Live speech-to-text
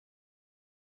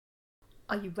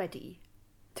Are you ready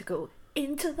to go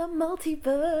into the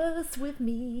multiverse with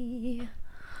me?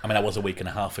 I mean, I was a week and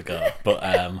a half ago, but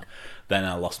then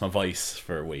I lost my voice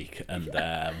for a week, and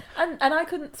I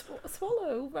couldn't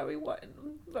swallow very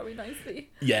nicely.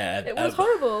 Yeah, it was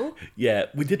horrible. Yeah,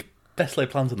 we did best laid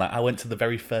plans on that. I went to the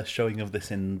very first showing of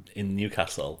this in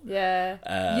Newcastle.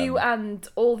 Yeah, you and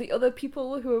all the other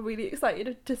people who were really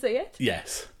excited to see it.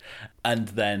 Yes, and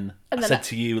then I said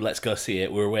to you, "Let's go see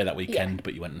it." We were away that weekend,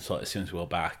 but you went and saw it as soon as we were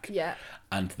back. Yeah,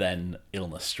 and then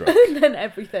illness struck. And then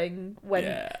everything went.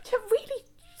 Yeah. Really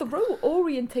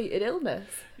throat-orientated illness.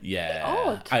 Yeah.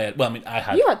 Odd.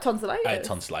 You had tonsillitis. I had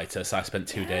tonsillitis. I spent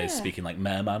 2 days speaking like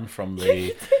Merman from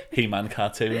the He-Man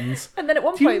cartoons. And then at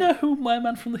one point... Do you know who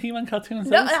Merman from the He-Man cartoons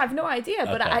is? No, I have no idea,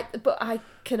 Okay. but I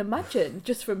can imagine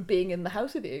just from being in the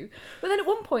house with you. But then at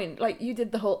one point, like, you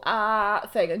did the whole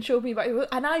thing and showed me about you,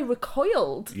 and I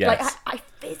recoiled. Yes. Like, I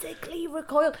physically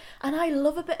recoiled. And I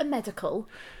love a bit of medical.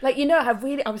 Like,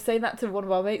 I was saying that to one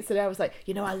of our mates today. I was like,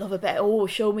 I love a bit,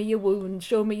 show me your wound,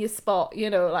 show me your spot,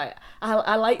 like,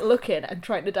 I like looking and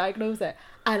trying to diagnose it.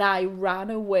 And I ran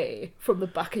away from the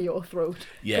back of your throat.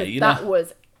 Yeah,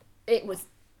 it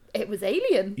was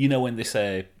alien. You know when they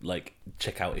say, like,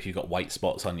 check out if you've got white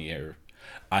spots on you?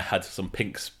 I had some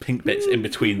pink bits in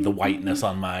between the whiteness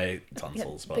on my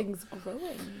tonsils. But things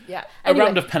growing. Yeah. Anyway. A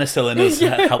round of penicillin has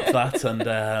helped that,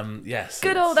 and yes.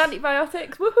 Good old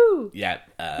antibiotics, woohoo! Yeah,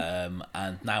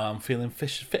 and now I'm feeling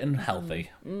fit and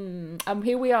healthy.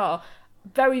 Here we are,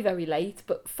 very, very late,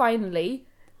 but finally,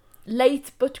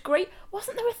 late but great.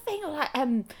 Wasn't there a thing like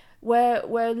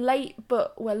we're late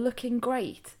but we're looking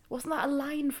great? Wasn't that a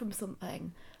line from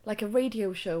something like a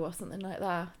radio show or something like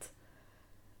that?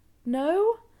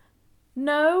 No,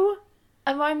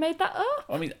 have I made that up?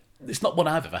 I mean, it's not one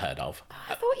I've ever heard of.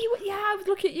 I thought you would. Yeah, I was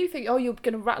looking at you thinking, you're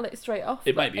going to rattle it straight off.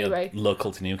 It might be a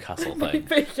local to Newcastle thing.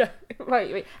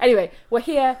 Right. Anyway, we're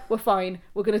here, we're fine,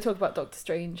 we're going to talk about Doctor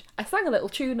Strange. I sang a little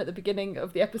tune at the beginning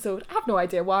of the episode. I have no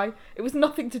idea why. It was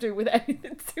nothing to do with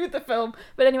anything to do with the film.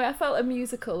 But anyway, I felt a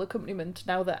musical accompaniment,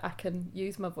 now that I can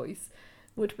use my voice,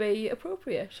 would be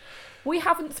appropriate. We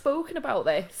haven't spoken about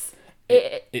this.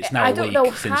 It's now a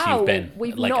week since you've been,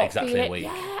 exactly a week.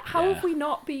 Yeah, how have we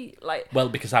not been, like... Well,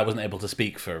 because I wasn't able to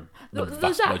speak for the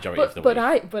vast majority of the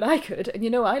week. But I could,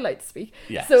 and I like to speak.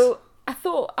 Yes. So I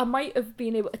thought I might have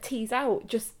been able to tease out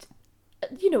just,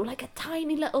 like a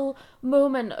tiny little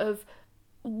moment of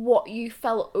what you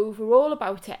felt overall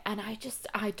about it, and I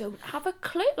don't have a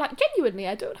clue. Like, genuinely,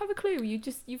 I don't have a clue.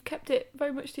 You've kept it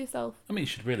very much to yourself. I mean, you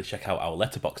should really check out our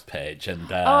Letterboxd page,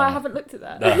 and I haven't looked at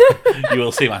that. You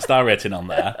will see my star rating on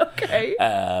there. Okay.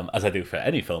 As I do for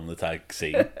any film that I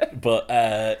see. But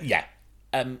yeah.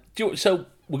 So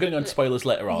we're going to go into spoilers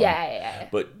later on. Yeah.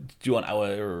 But do you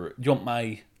want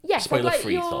my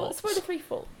spoiler-free thoughts?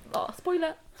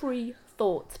 Spoiler-free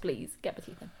thoughts, please. Get my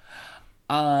teeth in.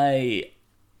 I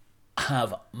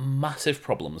have massive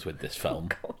problems with this film.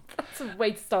 Oh God, that's a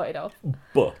way to start it off.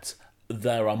 But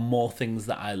there are more things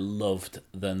that I loved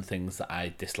than things that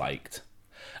I disliked.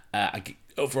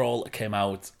 Overall, it came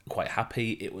out quite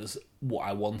happy. It was what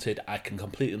I wanted. I can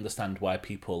completely understand why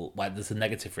there's a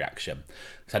negative reaction,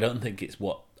 because I don't think it's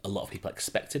what a lot of people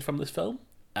expected from this film.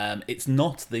 It's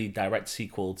not the direct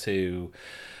sequel to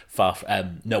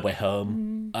No Way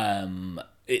Home.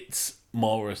 It's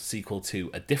more a sequel to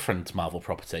a different Marvel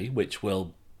property, which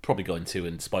we'll probably go into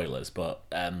in spoilers, but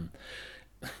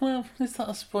well, is that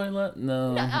a spoiler?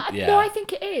 No. No, I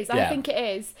think it is. I think it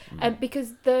is.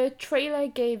 Because the trailer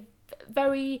gave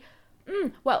the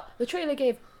trailer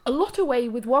gave a lot away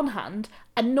with one hand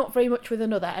and not very much with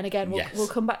another. And again, we'll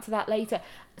come back to that later.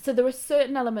 So there are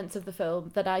certain elements of the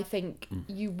film that I think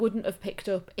you wouldn't have picked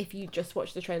up if you just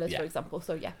watched the trailers, for example.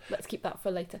 So yeah, let's keep that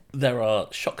for later. There are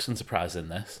shocks and surprises in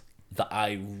this that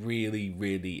I really,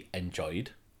 really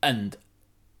enjoyed. And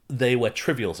they were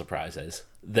trivial surprises.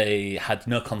 They had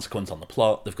no consequence on the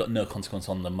plot. They've got no consequence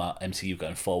on the MCU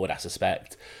going forward, I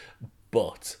suspect.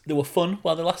 But they were fun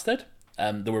while they lasted.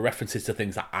 There were references to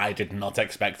things that I did not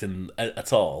expect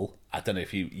at all. I don't know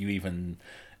if you even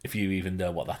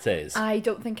know what that is. I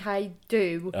don't think I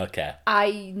do. Okay.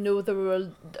 I know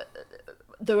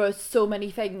there are so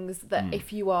many things that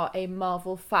if you are a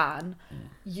Marvel fan,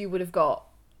 you would have got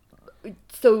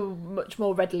so much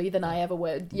more readily than I ever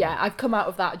would. Yeah, I've come out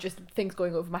of that just things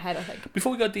going over my head, I think.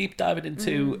 Before we go deep diving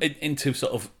into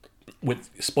sort of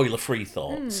with spoiler-free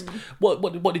thoughts,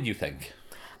 what did you think?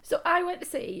 So I went to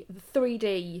see the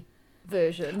 3D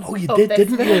version. Oh, you did,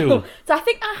 didn't you? So I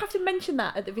think I have to mention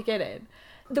that at the beginning.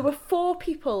 There were 4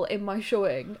 people in my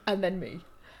showing and then me.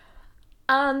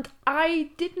 And I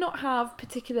did not have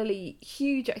particularly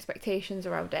huge expectations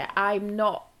around it. I'm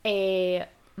not a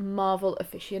Marvel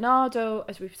aficionado,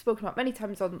 as we've spoken about many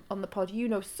times on the pod. You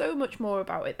know so much more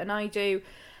about it than I do.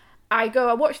 I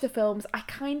watch the films, I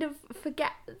kind of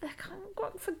forget, they're kind of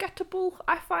quite forgettable,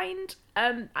 I find.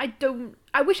 I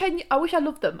wish I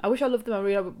loved them. I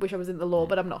really wish I was in the lore,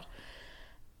 but I'm not.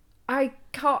 I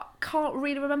can't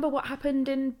really remember what happened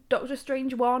in Doctor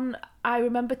Strange 1. I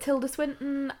remember Tilda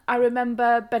Swinton. I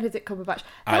remember Benedict Cumberbatch.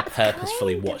 I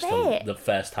purposefully watched the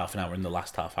first half an hour and the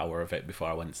last half hour of it before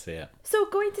I went to see it. So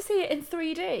going to see it in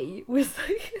 3D was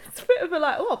like, it's a bit of a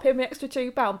like, oh, I'll pay me extra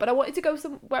 £2. But I wanted to go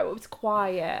somewhere it was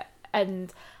quiet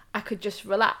and I could just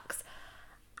relax.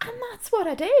 And that's what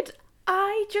I did.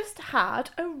 I just had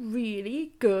a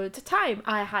really good time.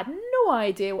 I had no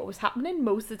idea what was happening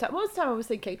most of the time. Most of the time I was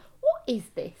thinking, what is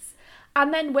this?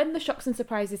 And then when the shocks and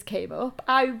surprises came up,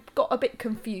 I got a bit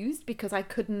confused because I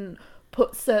couldn't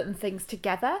put certain things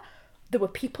together. There were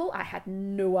people, I had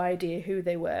no idea who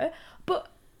they were. But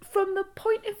from the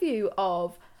point of view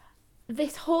of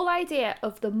this whole idea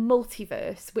of the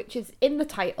multiverse, which is in the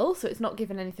title, so it's not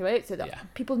giving anything away, so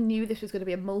that people knew this was going to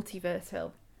be a multiverse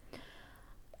film.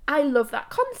 I love that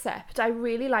concept. I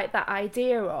really like that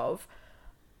idea of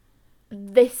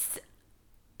this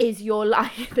is your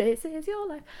life. This is your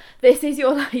life. This is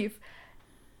your life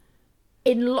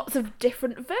in lots of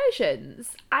different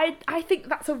versions. I think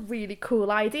that's a really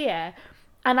cool idea.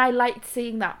 And I liked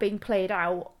seeing that being played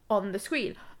out on the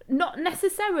screen. Not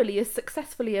necessarily as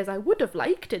successfully as I would have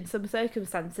liked in some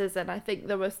circumstances. And I think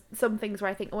there were some things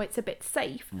where I think, oh, it's a bit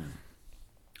safe.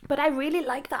 But I really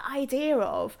like that idea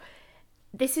of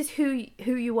this is who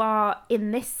you are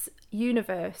in this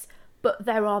universe, but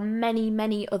there are many,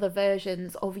 many other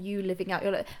versions of you living out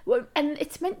your life. And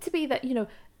it's meant to be that, you know,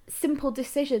 simple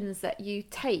decisions that you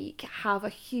take have a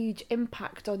huge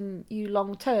impact on you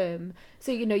long term.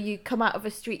 So, you know, you come out of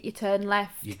a street, you turn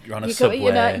left. You're on a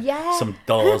subway, some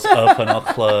doors open or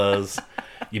close.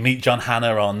 You meet John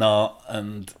Hannah or not,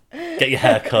 and get your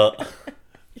hair cut.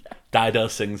 Dido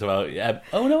sings about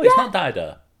oh no, it's not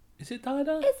Dido. Is it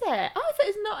Dido? Is it? Oh, I thought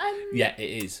it's not. Yeah,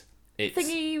 it is. It's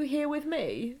Thingy You Here With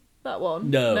Me? That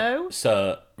one? No.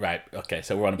 So, right, okay,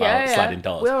 so we're on about Sliding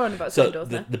Doors. We're on about Sliding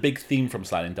Doors now. The big theme from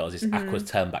Sliding Doors is Aqua's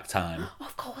Turn Back Time. Oh,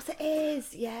 of course it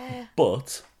is, yeah.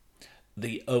 But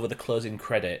over the closing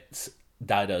credits,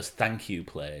 Dido's Thank You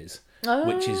plays,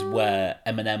 which is where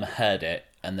Eminem heard it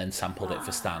and then sampled it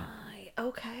for Stan.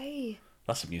 Okay.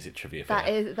 That's some music trivia for that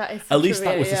you. Is At least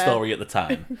trivia, that was the story at the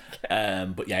time.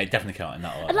 But yeah, it definitely came out in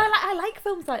that order. And I like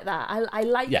films like that. I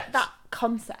like that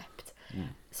concept.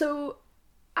 So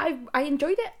I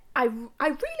enjoyed it. I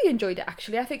really enjoyed it,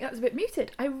 actually. I think that's a bit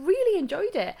muted. I really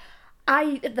enjoyed it.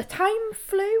 The time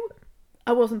flew.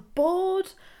 I wasn't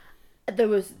bored. There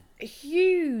was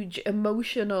huge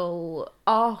emotional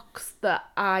arcs that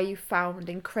I found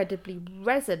incredibly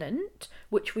resonant,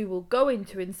 which we will go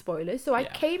into in spoilers. So I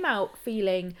came out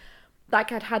feeling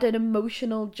like I'd had an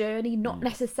emotional journey, not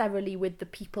necessarily with the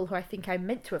people who I think I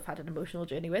meant to have had an emotional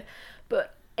journey with,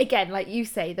 but again, like you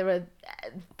say, there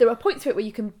are points to it where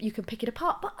you can pick it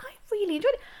apart, but I really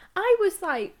enjoyed it. I was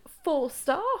like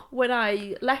 4-star when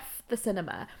I left the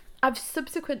cinema. I've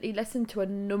subsequently listened to a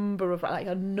number of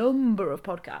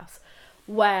podcasts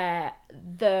where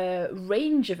the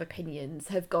range of opinions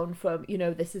have gone from, you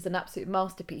know, this is an absolute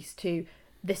masterpiece to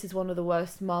this is one of the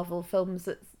worst Marvel films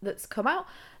that's come out.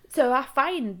 So I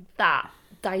find that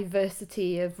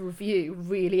diversity of review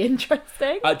really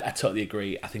interesting. I totally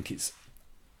agree. I think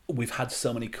we've had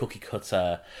so many cookie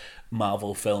cutter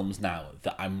Marvel films now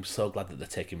that I'm so glad that they're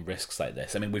taking risks like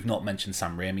this. I mean, we've not mentioned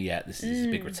Sam Raimi yet. This is his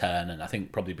big return, and I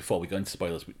think probably before we go into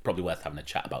spoilers, it's probably worth having a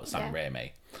chat about Sam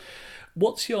Raimi.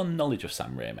 What's your knowledge of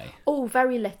Sam Raimi? Oh,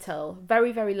 very little.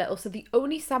 Very, very little. So the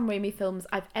only Sam Raimi films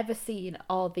I've ever seen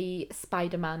are the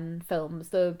Spider-Man films,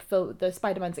 the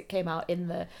Spider-Mans that came out in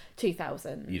the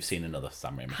 2000s. You've seen another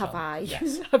Sam Raimi film? Have I?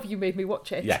 Yes. Have you made me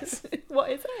watch it? Yes.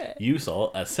 What is it? You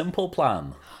saw A Simple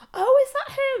Plan. Oh, is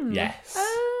that him? Yes.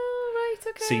 Oh, right,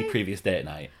 okay. See Previous Date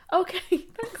Night. Okay,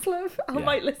 thanks, love. I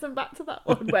might listen back to that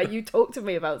one where you talk to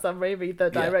me about Sam Raimi, the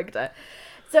director.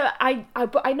 So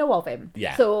but I know of him.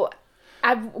 Yeah. So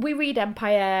we read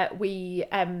Empire. We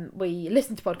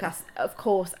listen to podcasts. Of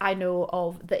course, I know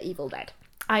of The Evil Dead.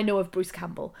 I know of Bruce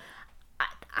Campbell.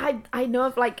 I know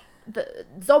of like the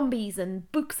zombies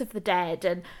and Books of the Dead,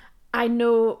 and I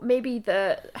know maybe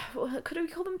could we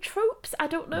call them tropes? I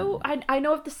don't know. I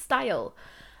know of the style,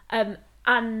 and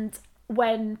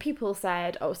when people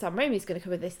said, "Oh, Sam Raimi's going to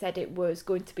come with this," said it was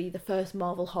going to be the first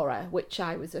Marvel horror, which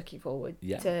I was looking forward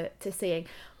to seeing.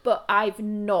 But I've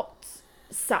not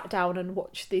sat down and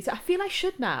watched these. I feel I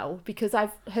should now because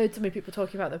I've heard so many people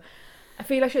talking about them. I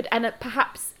feel I should, and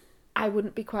perhaps I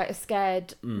wouldn't be quite as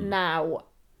scared now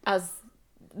as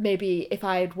maybe if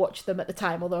I had watched them at the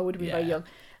time, although I would have been very young.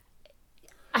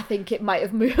 I think it might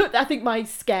have moved. I think my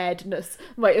scaredness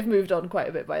might have moved on quite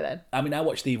a bit by then. I mean, I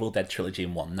watched the Evil Dead trilogy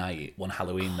in one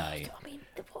Halloween night. I mean,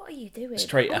 what are you doing?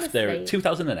 Straight after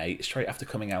 2008, straight after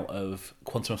coming out of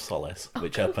Quantum of Solace,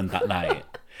 which opened that night.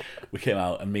 We came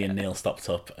out and me and Neil stopped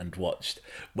up and watched,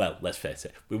 well, let's face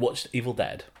it, we watched Evil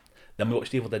Dead, then we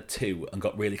watched Evil Dead 2 and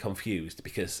got really confused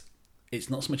because it's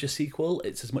not so much a sequel,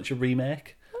 it's as much a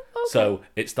remake. Okay. So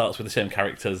it starts with the same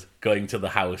characters going to the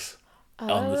house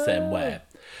on the same way.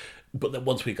 But then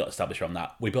once we got established on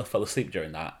that, we both fell asleep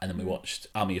during that, and then we watched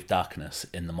Army of Darkness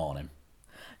in the morning.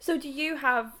 So do you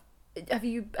have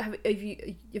you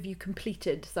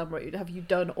completed Sam Raimi? Have you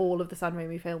done all of the Sam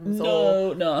Raimi films?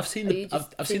 No. I've seen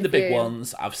the big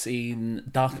ones. I've seen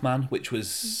Darkman, which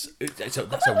was that's a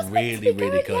really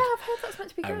good. Yeah, I've heard that's meant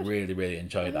to be good. I really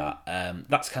enjoyed that.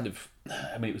 That's kind of,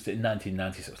 I mean, it was in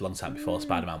 1990, so it was a long time before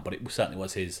Spider-Man, but it certainly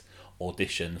was his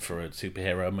audition for a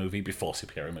superhero movie before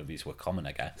superhero movies were common,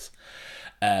 I guess.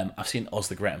 I've seen Oz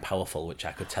the Great and Powerful, which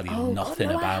I could tell you nothing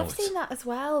about. I've seen that as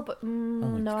well, but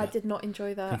I did not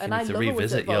enjoy that. And I need to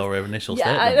revisit your initial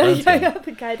statement. I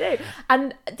think I do.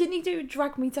 And didn't you do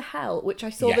Drag Me to Hell, which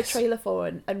I saw the trailer for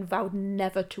and vowed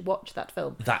never to watch that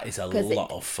film? That is a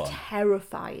lot of fun.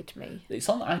 Terrified me. It's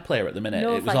on iPlayer at the minute.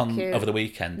 It was on over the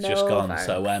weekend, just gone. Thanks.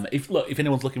 So if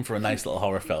anyone's looking for a nice little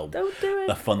horror film, don't do it.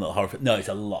 A fun little horror film. No, it's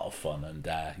a lot of fun, and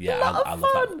I love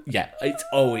that. Yeah, it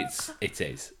is. It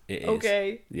is.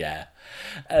 Okay. Yeah.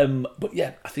 But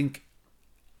yeah, I think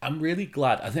I'm really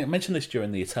glad. I think I mentioned this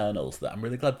during the Eternals, that I'm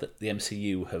really glad that the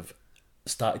MCU have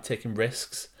started taking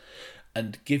risks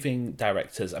and giving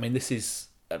directors. I mean, this is,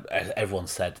 everyone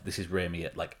said this is Raimi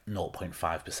at like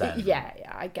 0.5%. Yeah,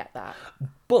 I get that.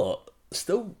 But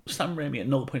still, Sam Raimi at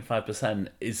 0.5%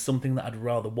 is something that I'd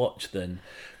rather watch than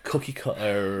cookie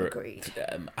cutter. Agreed.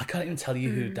 I can't even tell you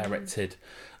who directed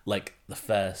like the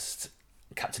first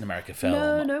Captain America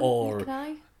film or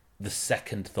the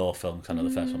second Thor film, because I know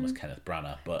the first one was Kenneth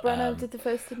Branagh, but Branagh did the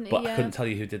first, didn't he? But I couldn't tell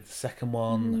you who did the second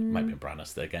one. Might be Branagh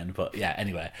still again, but yeah.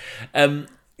 Anyway,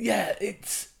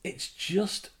 it's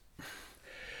just.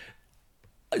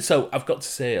 So I've got to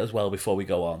say as well before we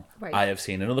go on, right. I have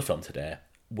seen another film today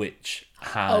which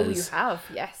has. Oh, you have,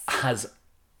 yes. Has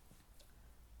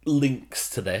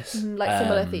links to this, like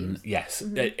similar themes. Yes,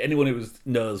 anyone who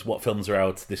knows what films are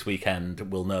out this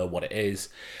weekend will know what it is,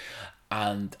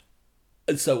 and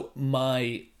so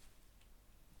my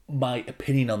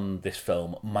opinion on this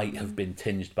film might have been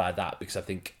tinged by that, because I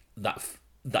think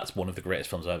that's one of the greatest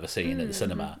films I've ever seen at the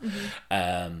cinema.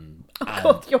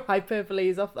 God, your hyperbole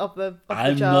is off the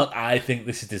chart. I think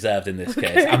this is deserved in this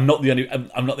case. I'm not the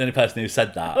only person who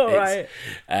said that. Oh, right.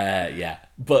 Yeah,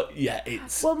 but yeah,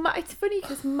 it's. Well, it's funny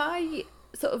because my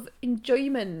sort of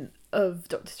enjoyment of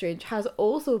Doctor Strange has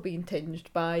also been tinged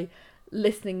by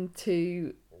listening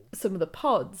to some of the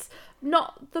pods,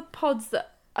 not the pods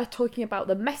that are talking about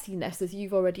the messiness, as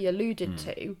you've already alluded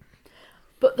to.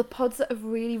 But the pods that have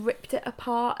really ripped it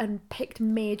apart and picked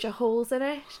major holes in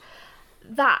it,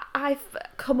 that I've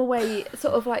come away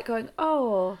sort of like going,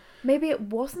 oh, maybe it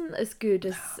wasn't as good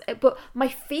as... But my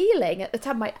feeling at the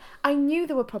time, I knew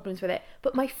there were problems with it,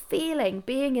 but my feeling,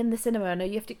 being in the cinema, I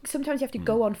know sometimes you have to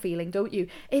go on feeling, don't you,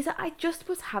 is that I just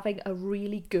was having a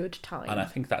really good time. And I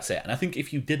think that's it. And I think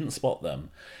if you didn't spot them,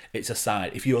 it's a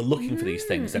sign. If you were looking for these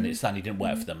things, then it's a sign you didn't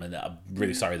work for them. And I'm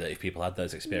really sorry that if people had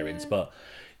those experiences, but...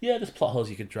 Yeah, there's plot holes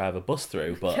you could drive a bus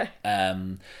through, but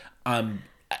I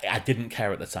didn't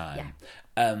care at the time.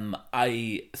 Yeah.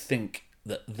 I think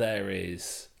that there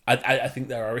is... I think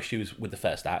there are issues with the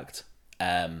first act.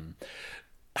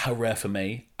 How rare for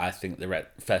me, I think the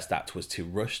first act was too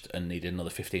rushed and needed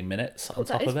another 15 minutes on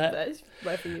top of it. That is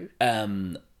rare for you.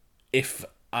 If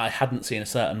I hadn't seen a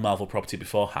certain Marvel property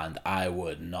beforehand, I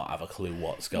would not have a clue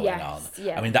what's going on.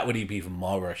 Yeah. I mean, that would be even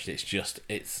more rushed.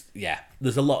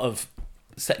 There's a lot of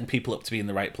setting people up to be in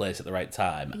the right place at the right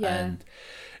time, and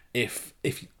if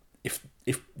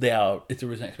there is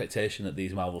an expectation that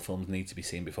these Marvel films need to be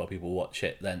seen before people watch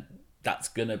it, then that's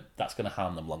gonna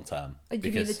harm them long term. You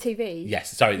mean the TV?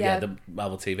 Yes, sorry, the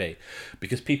Marvel TV,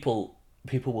 because people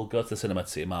will go to the cinema to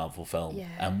see a Marvel film,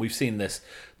 and we've seen this,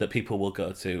 that people will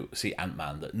go to see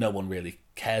Ant-Man that no one really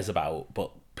cares about,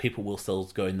 but people will still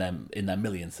go in their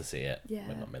millions to see it. Yeah.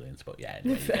 Well, not millions, but yeah.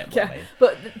 Anyway, you get what I mean.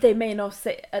 But they may not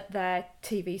sit at their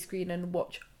TV screen and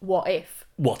watch What If.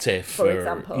 What If, for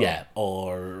example. Yeah,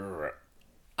 or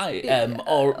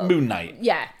Moon Knight.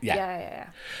 Yeah.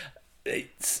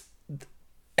 It's...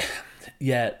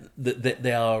 Yeah,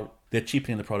 they are they're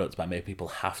cheapening the products by making people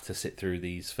have to sit through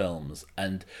these films,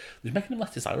 and they're making them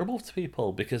less desirable to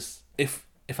people. Because if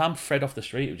I'm Fred off the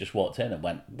street who just walked in and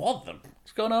went,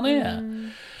 what's going on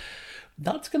here?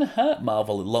 That's going to hurt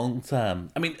Marvel long term.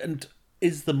 I mean, and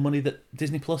is the money that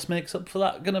Disney Plus makes up for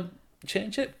that going to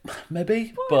change it?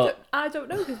 Maybe, Well, but I don't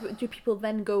know, because do people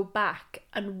then go back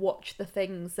and watch the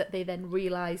things that they then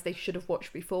realise they should have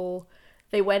watched before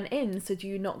they went in? So do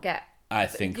you not get... I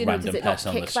think you know, random does it not person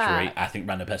on the kick street. back? I think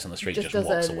random person on the street just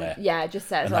doesn't... walks away. Yeah, just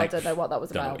says, And I like, don't know what that was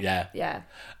don't know, about. yeah. Yeah.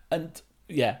 And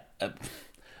yeah,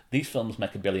 these films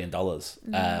make $1 billion.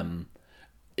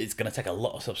 It's going to take a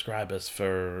lot of subscribers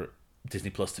for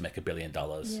Disney Plus to make $1 billion.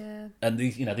 Yeah. And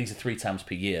these are 3 times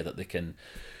per year that they can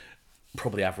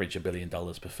probably average $1 billion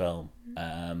per film,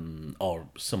 or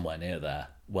somewhere near there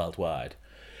worldwide.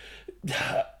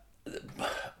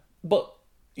 But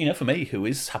for me, who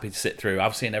is happy to sit through,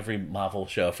 I've seen every Marvel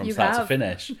show from start to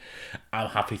finish. I'm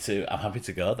happy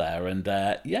to go there, and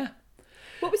yeah.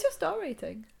 What was your star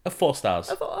rating? 4 stars.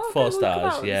 I thought, okay, 4 we'll come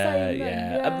stars. out Yeah, the same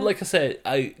then, yeah. Like I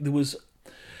say, there was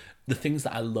the things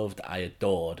that I loved, I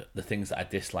adored. The things that I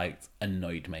disliked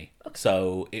annoyed me. Okay.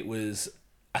 So it was.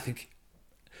 I think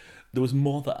there was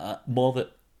more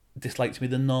that disliked me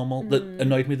than normal, that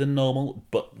annoyed me than normal.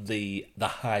 But the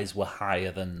highs were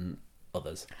higher than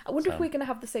others. I wonder if we're going to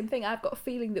have the same thing. I've got a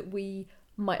feeling that we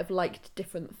might have liked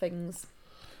different things.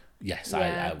 Yes,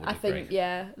 Yeah, I would agree. think,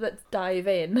 yeah, let's dive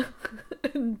in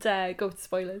and go to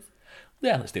spoilers.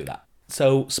 Yeah, let's do that.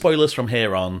 So, spoilers from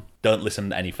here on. Don't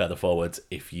listen any further forwards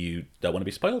if you don't want to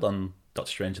be spoiled on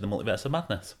Doctor Strange and the Multiverse of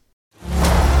Madness.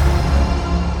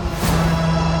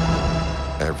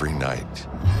 Every night,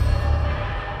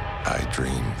 I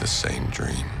dream the same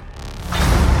dream.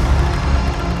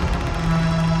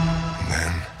 And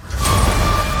then...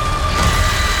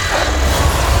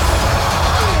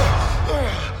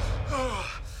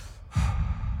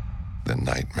 the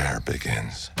nightmare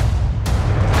begins.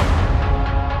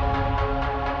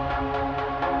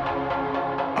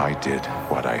 I did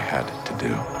what I had to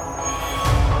do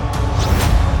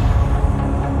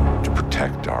to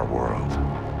protect our world.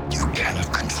 You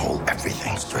cannot control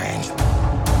everything, Strange.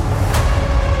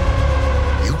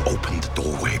 You opened the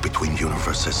doorway between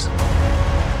universes,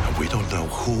 and we don't know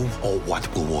who or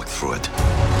what will walk through it.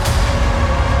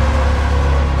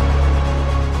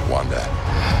 Wanda,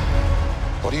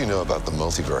 what do you know about the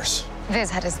multiverse?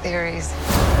 Viz had his theories.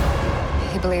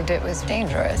 He believed it was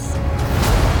dangerous.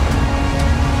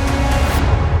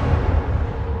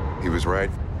 He was right.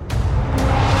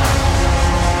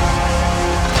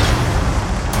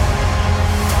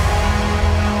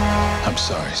 I'm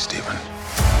sorry, Stephen.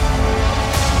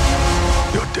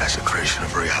 Your desecration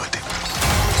of reality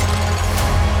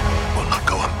will not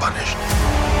go unpunished.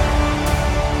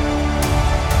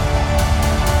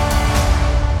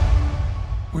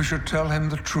 We should tell him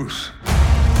the truth.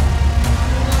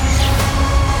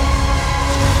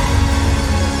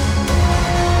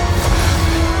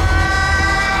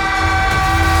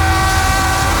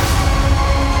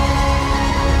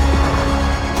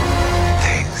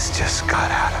 Things just got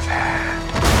out of hand.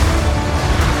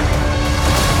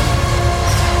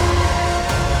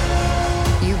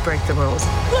 You break the rules.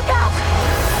 Look out!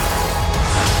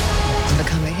 And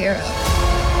become a hero.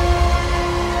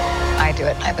 I do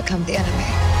it, I become the enemy.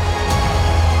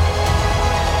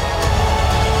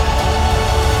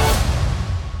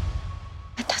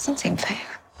 It doesn't seem fair.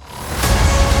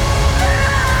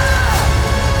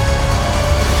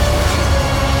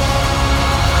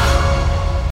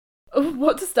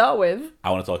 What to start with? I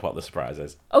want to talk about the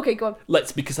surprises. Okay, go on.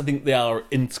 Because I think they are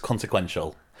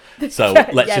inconsequential. So Yeah,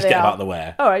 let's yeah, just they get them are. out of the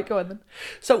way. All right, go on then.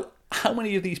 So, how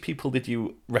many of these people did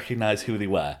you recognise who they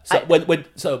were? So,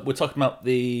 so we're talking about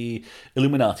the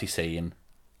Illuminati scene.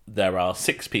 There are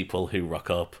 6 people who rock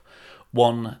up.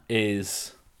 One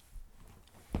is...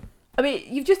 I mean,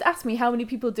 you've just asked me how many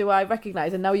people do I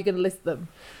recognise, and now you're going to list them.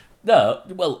 No,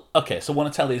 well, okay, so one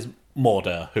I tell is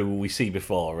Mordo, who we see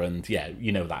before, and yeah,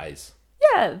 you know that is.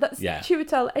 Yeah, that's Yeah.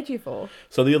 Chiwetel Ejiofor.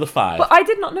 So the other 5... But I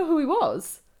did not know who he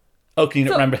was. Oh, can you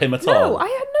not remember him at all? No, I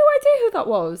had no idea who that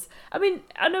was. I mean,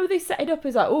 I know they set it up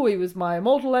as like, oh, he was my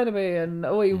mortal enemy, and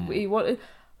oh, he wanted...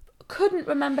 Couldn't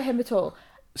remember him at all.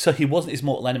 So he wasn't his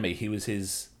mortal enemy, he was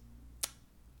his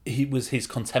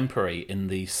contemporary in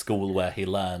the school where he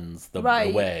learns the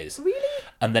ways. Really?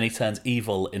 And then he turns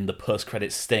evil in the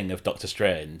post-credit sting of Doctor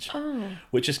Strange, Oh.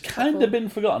 which has kind of been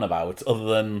forgotten about, other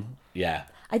than, yeah.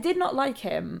 I did not like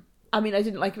him. I mean, I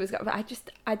didn't like him as but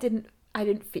I didn't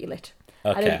feel it.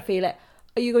 Okay. I didn't feel it.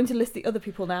 Are you going to list the other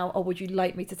people now, or would you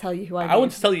like me to tell you who I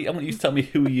want you to tell me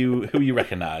who you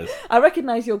recognise. I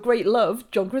recognise your great love,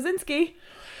 John Krasinski.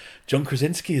 John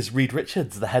Krasinski is Reed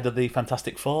Richards, the head of the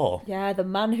Fantastic Four. Yeah, the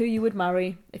man who you would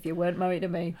marry if you weren't married to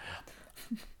me.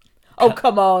 Oh,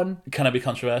 come on. Can I be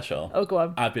controversial? Oh, go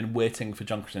on. I've been waiting for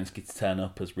John Krasinski to turn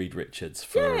up as Reed Richards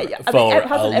for I mean, a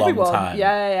long everyone? time.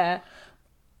 Yeah.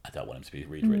 I don't want him to be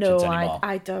Reed Richards anymore.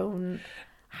 I don't.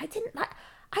 I didn't like.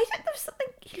 I think there was something.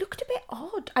 He looked a bit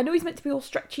odd. I know he's meant to be all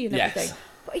stretchy and everything,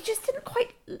 but he just didn't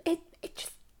quite.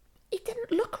 He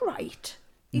didn't look right.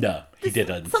 No, he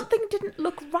didn't. Something didn't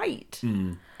look right.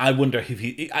 I wonder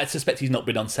if I suspect he's not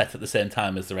been on set at the same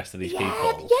time as the rest of these people.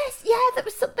 There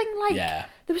was something like. Yeah.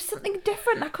 There was something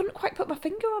different. I couldn't quite put my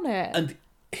finger on it. And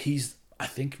I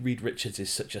think Reed Richards is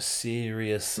such a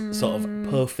serious, sort of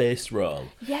per-faced role.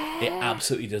 Yeah. It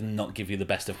absolutely does not give you the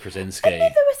best of Krasinski. And they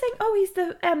were saying,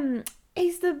 oh,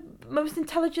 he's the most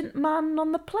intelligent man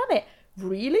on the planet.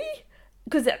 Really?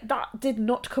 Because that did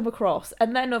not come across.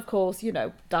 And then, of course,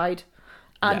 died.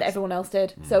 And everyone else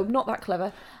did. So not that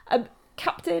clever.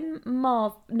 Captain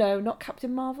Marvel. No, not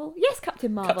Captain Marvel. Yes,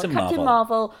 Captain Marvel. Captain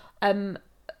Marvel.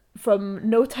 From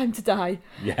No Time to Die.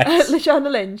 Yes. Lashana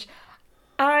Lynch.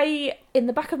 I, in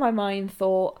the back of my mind,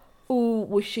 thought, "Oh,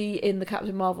 was she in the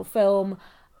Captain Marvel film?"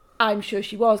 I'm sure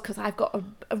she was, because I've got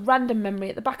a random memory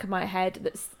at the back of my head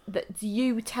that's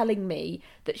you telling me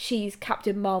that she's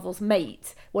Captain Marvel's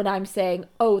mate when I'm saying,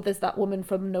 "Oh, there's that woman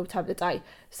from No Time to Die."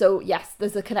 So yes,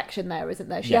 there's a connection there, isn't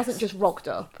there? She hasn't just rocked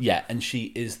up. Yeah, and she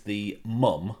is the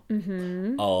mum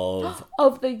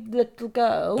of the little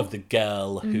girl. Of the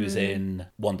girl who's in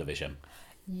WandaVision.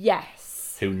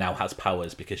 Yes. Who now has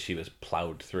powers because she was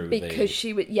ploughed through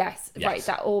she was right,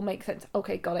 that all makes sense.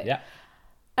 Okay, got it. Yeah.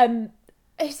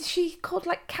 Is she called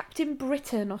like Captain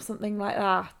Britain or something like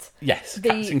that? Yes,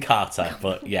 Captain Carter,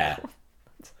 but yeah.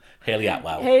 Hayley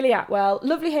Atwell.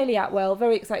 Lovely Hayley Atwell.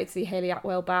 Very excited to see Hayley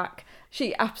Atwell back.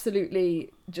 She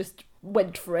absolutely just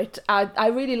went for it. I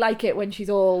really like it when she's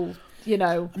all,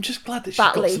 I'm just glad that she's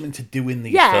battly. got something to do in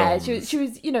these films. Yeah, she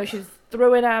was she was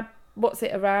throwing her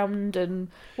around, and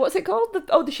what's it called?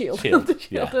 The shield. The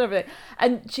shield and everything.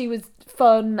 And she was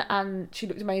fun and she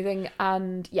looked amazing,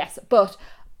 and yes, but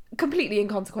completely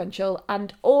inconsequential.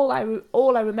 And all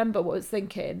I remember was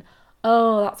thinking,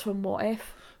 oh, that's from What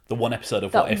If. The one episode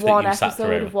of What If that you sat through.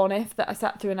 One episode of What If that I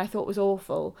sat through and I thought was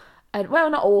awful. And well,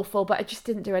 not awful, but it just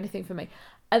didn't do anything for me.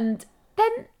 And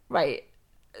then, right,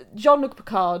 Jean-Luc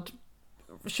Picard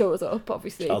shows up,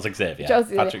 obviously. Charles Xavier.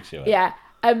 Patrick Stewart. Yeah.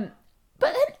 But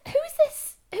then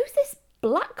who's this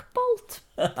Black Bolt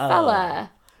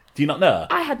fella? Do you not know?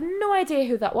 I had no idea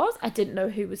who that was. I didn't know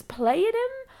who was playing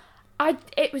him.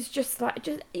 It was just when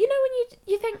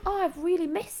you think, oh, I've really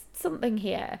missed something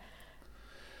here.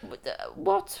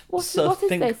 What is this?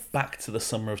 Think back to the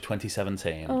summer of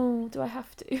 2017. Oh, do I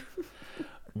have to?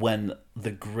 When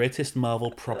the greatest Marvel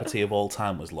property of all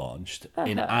time was launched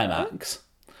in IMAX,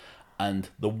 and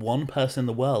the one person in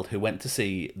the world who went to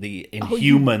see the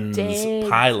Inhumans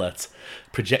pilot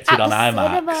projected on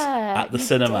IMAX at the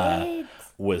cinema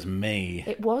was me.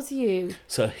 It was you.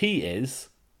 So he is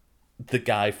the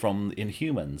guy from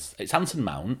Inhumans. It's Anson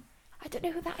Mount. I don't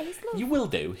know who that is, love. You will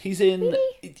do. He's in.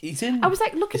 Really? He's in. I was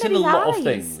like looking he's at in his a lot eyes of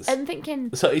things and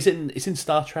thinking. So he's in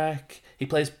Star Trek. He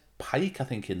plays Pike, I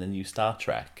think, in the new Star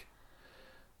Trek.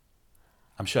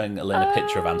 I'm showing Elaine a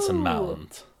picture of Anson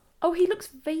Mount. Oh, he looks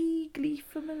vaguely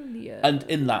familiar. And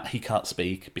in that, he can't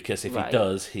speak because if he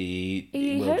does, he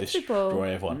will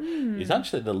destroy everyone. He's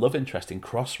actually the love interest in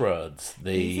Crossroads.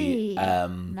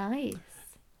 Nice.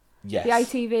 Yes. The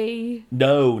ITV.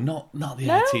 No, not the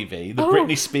ITV. The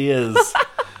Britney Spears.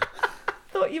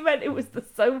 Thought you meant it was the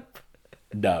soap.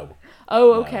 No.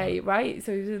 Oh, okay, right.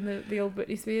 So he was in the old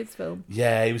Britney Spears film.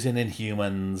 Yeah, he was in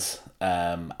Inhumans.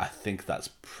 I think that's.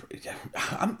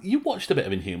 You watched a bit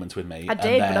of Inhumans with me. I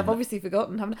did, but I've obviously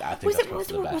forgotten. Haven't I?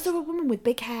 Was there a woman with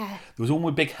big hair? There was a woman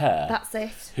with big hair. That's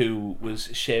it. Who was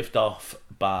shaved off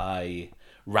by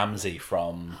Ramsey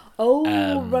from.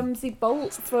 Ramsey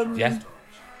Bolt from. Yeah.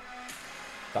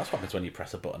 That's what happens when you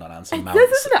press a button on Anson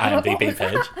Mount's IMDb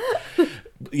page.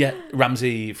 Yeah,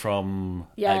 Ramsey from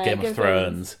Game of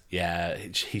Thrones. Yeah,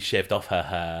 he shaved off her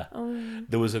hair.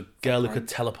 There was a girl who could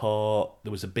teleport.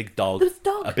 There was a big dog.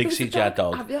 A big CGI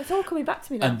dog. It's all coming back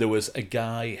to me now. And there was a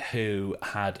guy who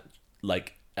had,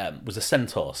 was a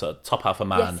centaur, so top half a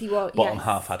man, yes, he was, bottom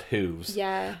half had hooves.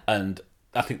 Yeah. And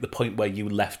I think the point where you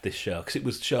left this show, because it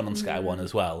was shown on Sky One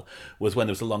as well, was when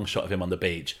there was a long shot of him on the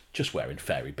beach, just wearing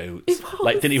fairy boots.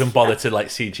 Didn't even bother to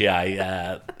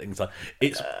CGI things.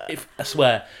 I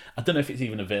swear, I don't know if it's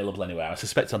even available anywhere. I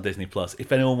suspect on Disney Plus.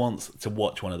 If anyone wants to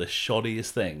watch one of the shoddiest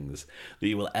things that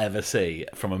you will ever see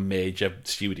from a major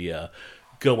studio,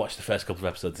 go watch the first couple of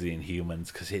episodes of The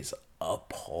Inhumans, because it's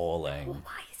appalling. Well,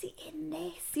 why is he in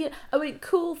this? You know, I mean,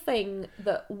 cool thing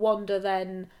that Wanda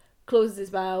then closes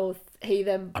his mouth. He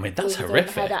then. I mean, that's pulls his own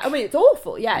horrific. head out. I mean, it's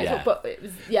awful. Yeah, Yeah. but it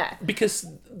was Because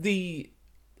the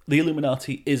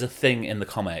Illuminati is a thing in the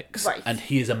comics, Right. and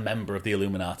he is a member of the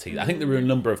Illuminati. I think there are a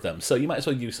number of them, so you might as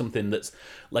well use something that's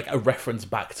like a reference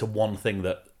back to one thing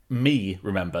that me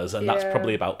remembers, and that's Yeah.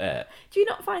 probably about it. Do you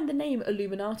not find the name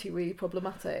Illuminati really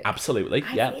problematic? Absolutely,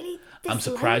 I yeah. really I'm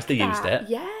dislike surprised they used that. it.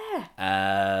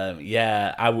 Yeah.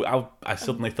 Yeah. I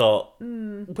suddenly thought,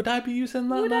 would I be using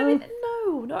that? Would now? I mean,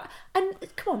 no. And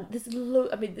come on, there's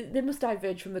I mean, they must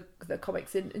diverge from the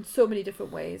comics in so many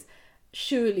different ways.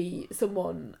 Surely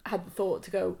someone had the thought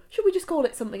to go, should we just call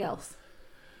it something else?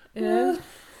 You know?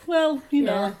 Well, you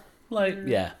know, Yeah. like,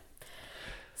 yeah.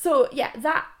 So yeah,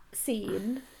 that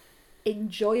scene,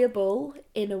 enjoyable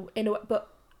in a way,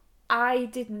 but I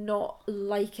did not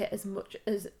like it as much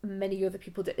as many other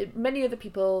people did. Many other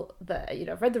people that, you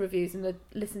know, I've read the reviews and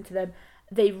listened to them,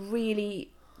 they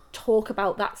really talk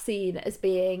about that scene as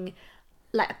being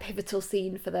like a pivotal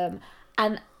scene for them,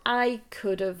 and I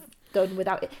could have done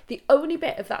without it. The only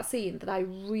bit of that scene that I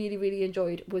really, really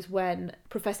enjoyed was when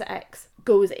Professor X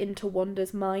goes into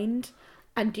Wanda's mind,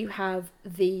 and you have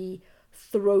the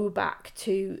throwback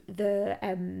to the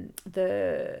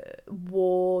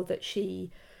war that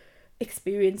she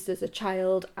experienced as a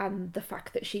child, and the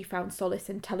fact that she found solace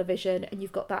in television, and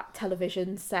you've got that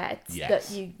television set Yes.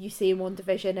 that you see in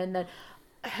WandaVision, and then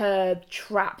her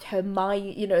trapped, her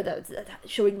mind, you know, that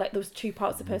showing like those two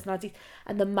parts of personality,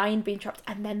 and the mind being trapped,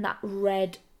 and then that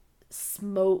red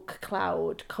smoke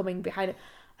cloud coming behind it.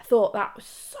 I thought that was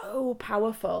so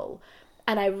powerful,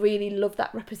 and I really love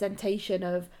that representation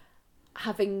of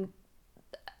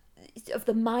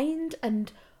the mind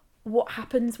and what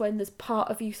happens when there's part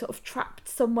of you sort of trapped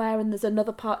somewhere and there's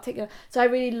another part taken. So I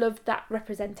really loved that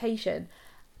representation,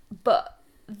 but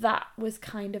that was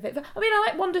kind of it. I mean, I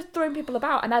like Wanda throwing people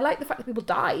about, and I like the fact that people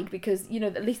died, because, you know,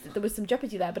 at least there was some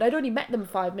jeopardy there, but I'd only met them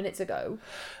 5 minutes ago.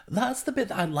 That's the bit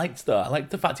that I liked, though. I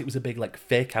liked the fact it was a big, like,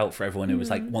 fake out for everyone who was,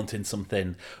 like, wanted,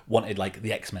 like,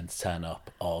 the X-Men to turn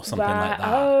up or something like that.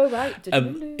 Oh, right.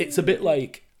 It's a bit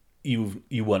like, you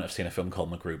won't have seen a film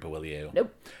called MacGruber, will you?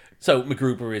 Nope. So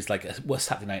MacGruber is like a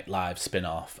Saturday Night Live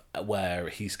spin-off where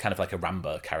he's kind of like a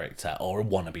Rambo character, or a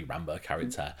wannabe Rambo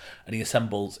character, and he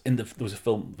assembles there was a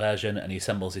film version, and he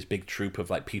assembles this big troop of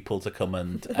like people to come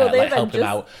and like help him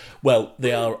out. Well,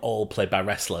 they are all played by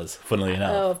wrestlers, funnily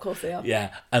enough. Oh, of course they are. Yeah,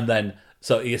 and then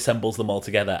so he assembles them all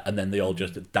together, and then they all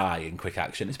just die in quick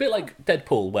action. It's a bit like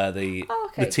Deadpool, where the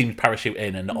team parachute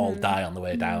in and all die on the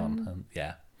way down. And,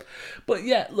 yeah, but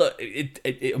yeah, look,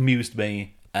 it amused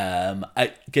me.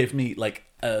 It gave me like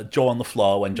a jaw on the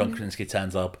floor when John Krasinski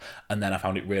turns up, and then I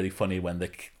found it really funny when they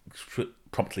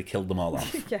promptly killed them all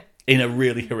off. Yeah. In a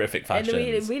really horrific fashion. In a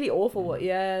really, really awful one.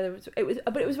 Yeah,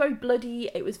 but it was very bloody.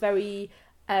 It was very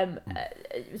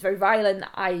violent.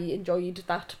 I enjoyed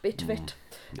that bit of it.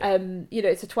 You know,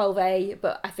 it's a 12A,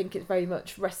 but I think it's very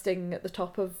much resting at the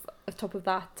top of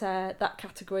that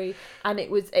category, and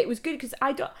it was good, because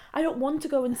I don't want to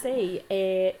go and see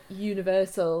a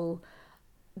Universal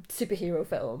superhero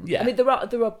film. Yeah. I mean, there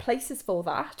are places for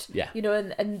that. Yeah. You know,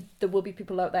 and there will be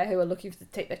people out there who are looking to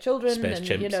take their children. Space and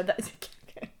Chimps. you know that's.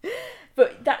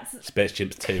 But that's Space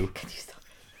Chimps 2. Can you stop?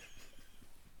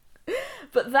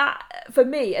 But that, for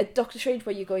me, at Doctor Strange,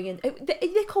 where you're going in,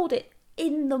 they called it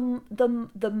in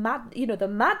the mad, you know, the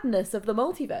madness of the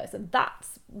multiverse, and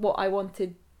that's what I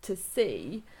wanted to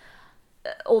see.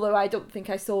 Although I don't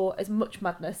think I saw as much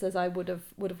madness as I would have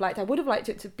liked. I would have liked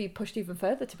it to be pushed even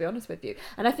further, to be honest with you.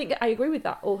 And I think I agree with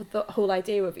that, or the whole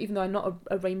idea of, even though I'm not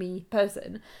a Raimi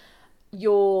person,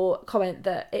 your comment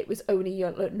that it was only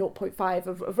 0.5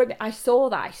 of Raimi. I saw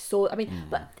that. I mean,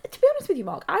 but to be honest with you,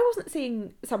 Mark, I wasn't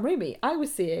seeing Sam Raimi. I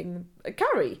was seeing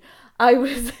Carrie. I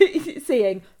was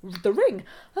seeing The Ring.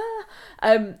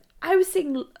 I was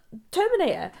seeing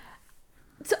Terminator.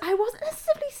 So I wasn't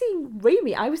necessarily seeing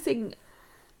Raimi. I was seeing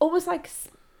almost like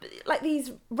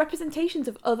these representations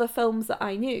of other films that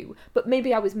I knew, but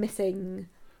maybe I was missing.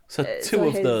 So two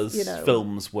of those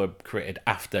films were created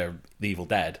after The Evil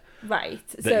Dead. Right.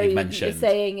 That so you mentioned. You're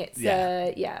saying it's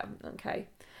yeah, okay.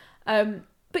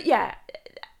 But yeah,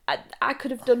 I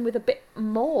could have done with a bit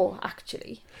more,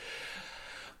 actually.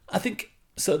 I think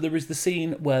so. There is the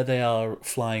scene where they are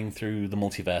flying through the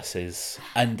multiverses,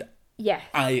 and yes,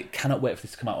 I cannot wait for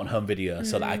this to come out on home video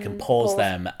so that I can pause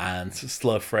them and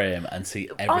slow frame and see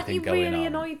everything going on. Aren't you really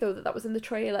annoyed though that was in the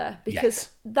trailer? Because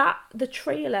the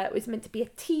trailer was meant to be a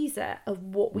teaser of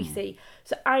what we see.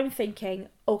 So I'm thinking,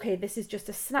 okay, this is just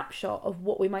a snapshot of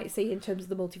what we might see in terms of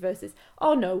the multiverses.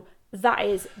 Oh no,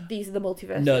 these are the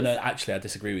multiverses. No, actually, I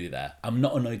disagree with you there. I'm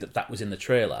not annoyed that was in the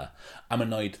trailer. I'm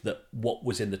annoyed that what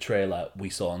was in the trailer we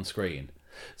saw on screen.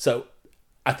 So,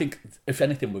 I think, if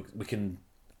anything, we can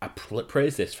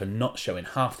praise this for not showing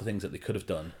half the things that they could have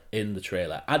done in the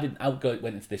trailer. I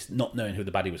went into this not knowing who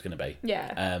the baddie was going to be.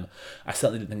 Yeah. I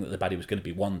certainly didn't think that the baddie was going to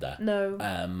be Wanda. No.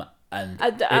 And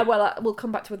we'll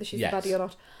come back to whether she's Yes. a baddie or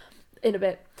not in a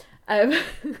bit. I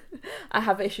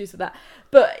have issues with that,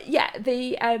 but yeah,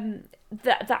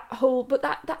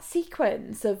 that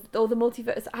sequence of all the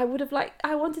multiverse, I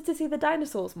wanted to see the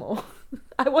dinosaurs more.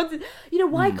 I wanted,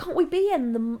 why can't we be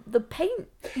in the paint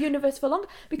universe for longer?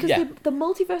 Because the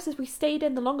multiverses we stayed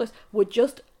in the longest were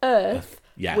just Earth.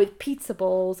 Yeah. With pizza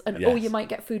balls and Yes. you might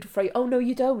get food for free. Oh no,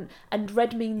 you don't. And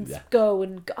red means go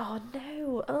and oh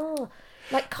no.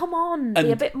 Like, come on,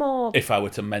 be a bit more. If I were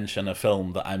to mention a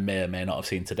film that I may or may not have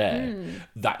seen today,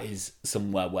 that is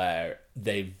somewhere where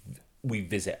we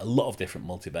visit a lot of different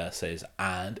multiverses,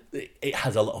 and it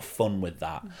has a lot of fun with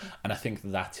that. And I think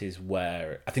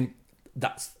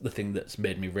that's the thing that's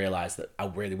made me realise that I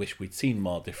really wish we'd seen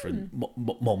more different,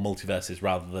 more multiverses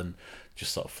rather than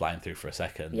just sort of flying through for a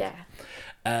second. Yeah.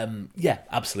 Yeah,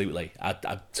 absolutely.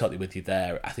 I'm totally with you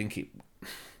there. I think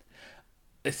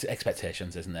it's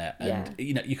expectations, isn't it? And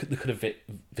they could have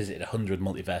visited 100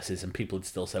 multiverses and people would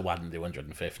still say, why didn't they do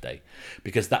 150?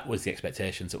 Because that was the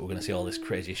expectations, that we're going to see all this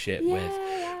crazy shit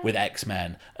with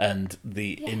X-Men and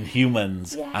the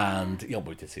Inhumans and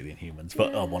we did see the Inhumans,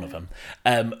 but one of them.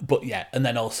 But yeah, and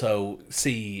then also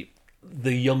see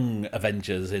the young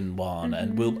Avengers in one,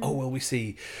 and will you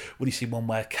see one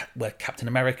where Captain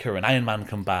America and Iron Man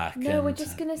come back? No, we're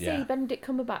just going to see Benedict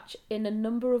Cumberbatch in a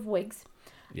number of wigs.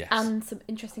 Yes. And some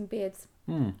interesting beards.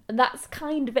 And that's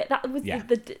kind of it. That was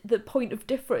the point of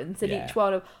difference in each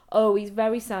one of, he's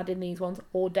very sad in these ones,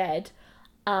 or dead.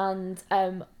 And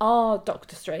our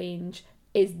Doctor Strange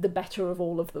is the better of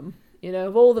all of them.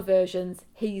 Of all the versions,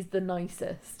 he's the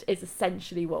nicest, is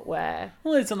essentially what we're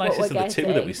Well, it's the nicest of the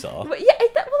two that we saw. But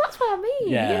that's what I mean.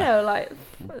 Yeah.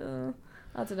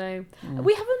 I don't know.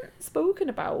 We haven't spoken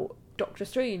about Doctor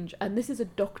Strange, and this is a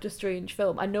Doctor Strange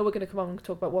film. I know we're going to come on and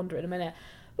talk about Wanda in a minute,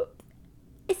 but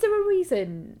is there a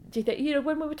reason, do you think,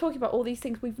 when we were talking about all these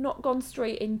things, we've not gone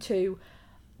straight into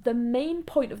the main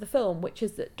point of the film, which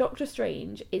is that Doctor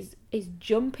Strange is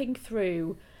jumping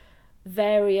through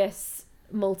various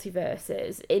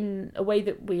multiverses in a way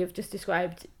that we have just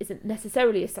described isn't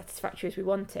necessarily as satisfactory as we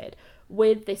wanted,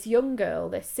 with this young girl,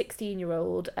 this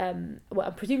 16-year-old, I'm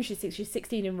presuming she's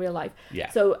 16 in real life,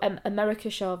 so America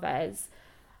Chavez,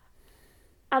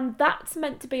 and that's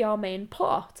meant to be our main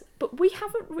plot, but we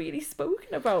haven't really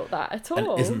spoken about that at all.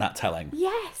 And isn't that telling?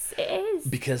 Yes, it is.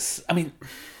 Because,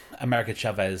 America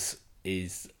Chavez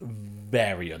is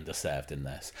very underserved in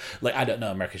this. Like, I don't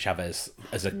know America Chavez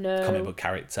as a comic book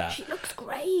character. She looks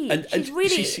great. And she's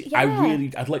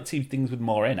really, I'd like to see things with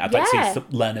more in. I'd like to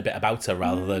learn a bit about her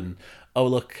rather than, oh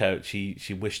look, she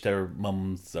wished her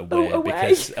mums away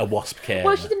because a wasp came.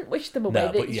 Well, she didn't wish them away.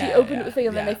 No, but she opened up the thing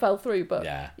and then they fell through. But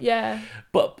yeah.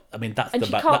 But and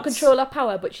she can't control her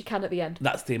power, but she can at the end.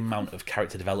 That's the amount of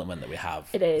character development that we have.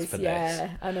 It is. For this.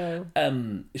 I know.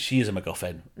 She is a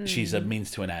MacGuffin. She's a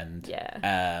means to an end.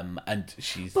 Yeah. And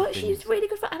she's. But she's really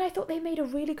good and I thought they made a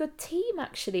really good team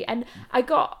actually. And I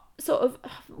got sort of,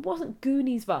 it wasn't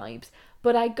Goonies vibes,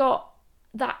 but I got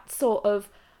that sort of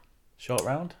short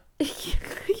round. Maybe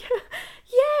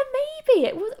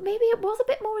it was a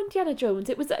bit more Indiana Jones.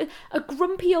 It was a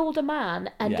grumpy older man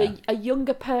and a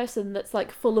younger person that's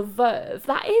like full of verve.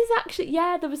 That is actually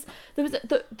there was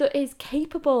that is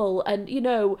capable, and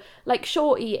like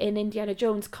Shorty in Indiana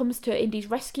Jones comes to Indy's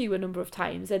rescue a number of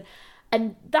times,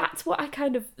 and that's what I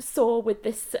kind of saw with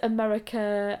this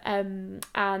America and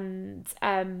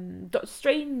Doctor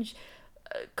Strange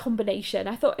combination.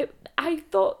 I thought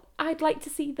I'd like to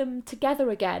see them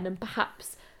together again and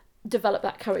perhaps develop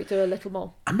that character a little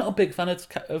more. I'm not a big fan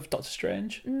of Doctor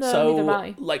Strange. No, neither am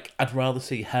I. Like, I'd rather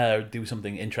see her do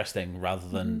something interesting rather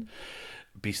than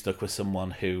be stuck with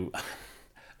someone who...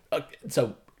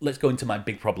 So, let's go into my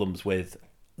big problems with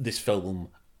this film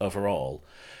overall,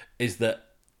 is that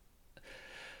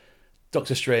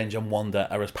Doctor Strange and Wanda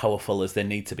are as powerful as they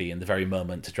need to be in the very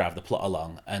moment to drive the plot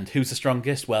along. And who's the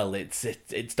strongest? Well, it's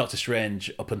Doctor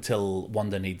Strange up until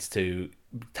Wanda needs to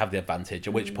have the advantage,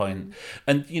 at which point...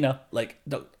 And,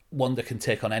 Wanda can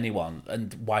take on anyone.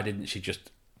 And why didn't she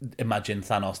just imagine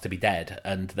Thanos to be dead?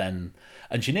 And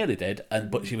she nearly did,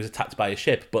 but she was attacked by a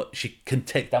ship. But she can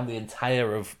take down the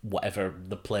entire of whatever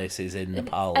the place is in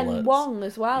Nepal. And Wong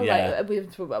as well. Yeah. Like, we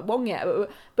haven't talked about Wong yet,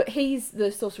 but he's the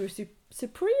Sorcerer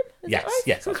Supreme? Is Yes, that right?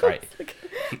 yes, that's right.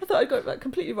 I thought I got that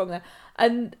completely wrong there.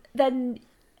 And then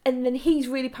he's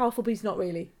really powerful, but he's not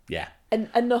really. Yeah.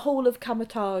 And the whole of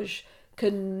Kamatage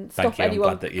can Thank stop you. I'm anyone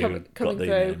glad that you coming got the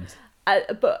through. names.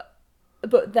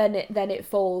 But then it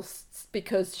falls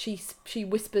because she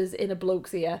whispers in a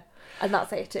bloke's ear, and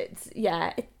that's it.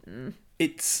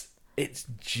 It's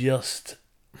just.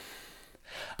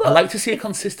 I like to see a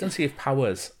consistency of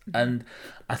powers, and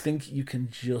I think you can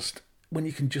just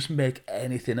make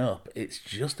anything up. It's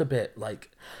just a bit like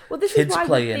this kids is why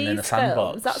playing with these in a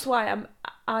sandbox. Films, that's why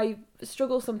I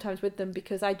struggle sometimes with them,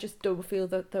 because I just don't feel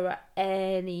that there are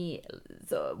any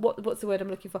what's the word I'm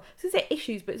looking for? I was going to say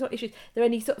issues, but it's not issues. There are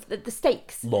any sort of the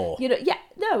stakes. Law.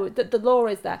 The law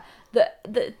is there.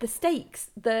 The stakes.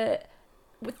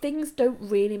 Things don't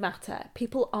really matter.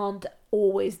 People aren't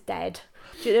always dead.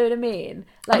 Do you know what I mean?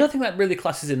 I don't think that really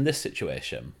classes in this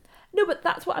situation. No, but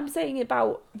that's what I'm saying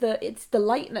about it's the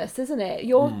lightness, isn't it?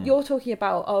 You're talking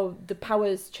about the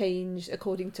powers change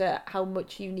according to how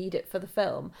much you need it for the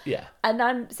film. Yeah. And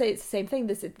I'm saying it's the same thing.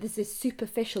 There's this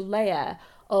superficial layer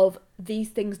of these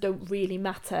things don't really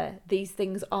matter. These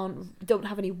things don't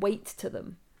have any weight to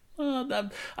them.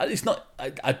 It's not.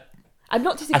 I'm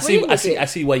not disagreeing with you. I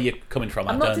see where you're coming from.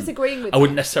 I'm not disagreeing with I you.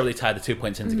 wouldn't necessarily tie the 2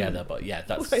 points in together, but yeah,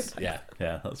 that's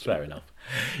that's fair enough.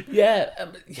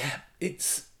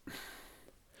 It's.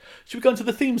 Should we go into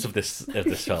the themes of this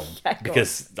film?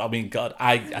 Because I mean, God,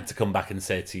 I had to come back and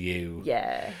say to you,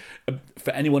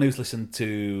 for anyone who's listened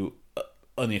to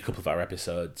only a couple of our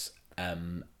episodes,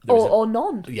 or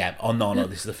none, or none, or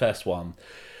this is the first one.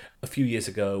 A few years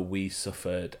ago, we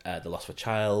suffered the loss of a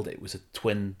child. It was a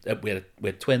twin. We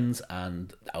had twins,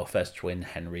 and our first twin,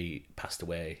 Henry, passed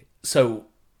away. So,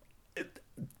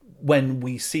 when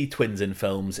we see twins in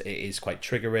films, it is quite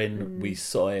triggering. We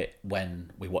saw it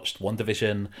when we watched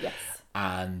WandaVision. Yes.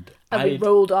 And we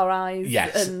rolled our eyes.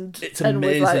 Yes, and it's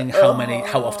amazing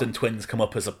how often twins come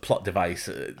up as a plot device.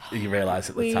 You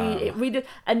realise at the time. We did,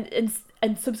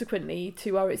 and subsequently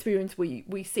to our experience,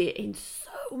 we see it in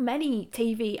so many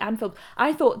TV and films.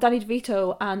 I thought Danny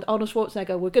DeVito and Arnold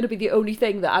Schwarzenegger were going to be the only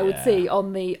thing that I would see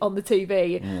on the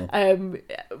TV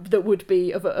that would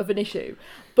be of an issue,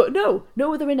 but no,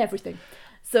 they're in everything.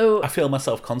 So I feel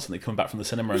myself constantly coming back from the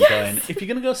cinema and going, if you're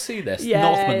going to go see this,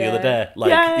 Northman the other day,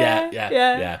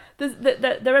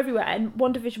 they're everywhere. And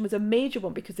WandaVision was a major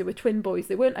one because they were twin boys.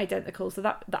 They weren't identical, so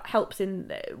that helps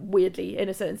in weirdly in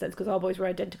a certain sense because our boys were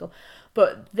identical.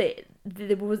 But there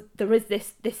is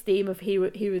this theme of here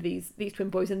are these twin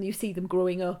boys, and you see them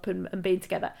growing up and being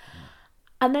together.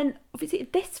 And then obviously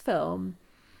this film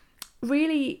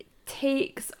really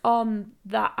takes on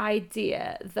that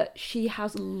idea that she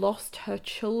has lost her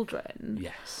children.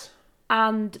 Yes.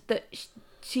 And that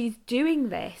she's doing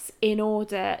this in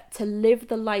order to live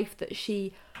the life that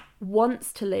she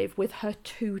wants to live with her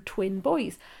two twin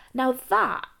boys. Now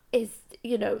that is,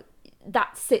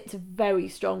 that sits very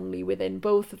strongly within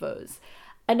both of us.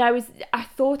 And I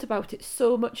thought about it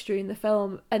so much during the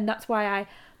film, and that's why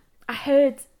I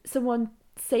heard someone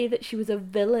say that she was a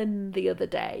villain the other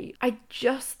day. I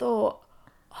just thought,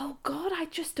 oh God, I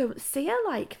just don't see her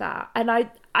like that. And I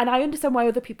understand why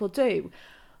other people do,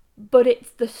 but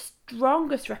it's the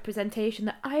strongest representation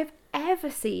that I have ever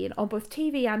seen on both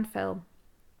TV and film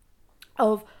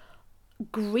of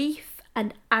grief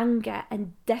and anger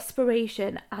and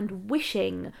desperation and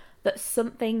wishing that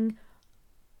something,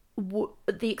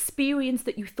 the experience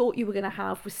that you thought you were going to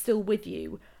have was still with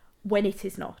you when it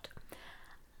is not.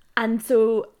 And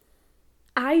so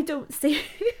I don't see her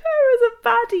as a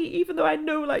baddie, even though I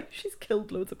know she's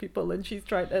killed loads of people and she's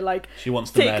trying to she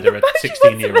wants to murder a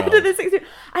 16-year-old.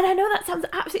 And I know that sounds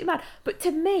absolutely mad, but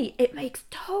to me it makes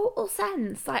total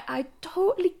sense. I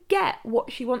totally get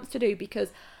what she wants to do,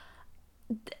 because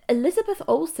Elizabeth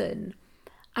Olsen,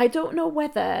 I don't know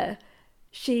whether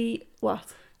she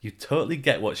You totally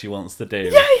get what she wants to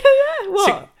do. Yeah.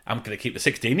 What? I'm going to keep the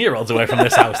 16-year-olds away from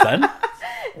this house then.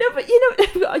 No, but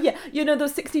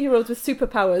those 16-year-olds with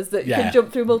superpowers that can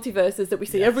jump through multiverses that we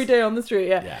see every day on the street.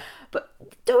 Yeah. But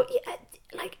don't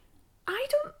I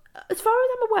don't. As far as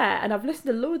I'm aware, and I've listened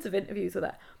to loads of interviews with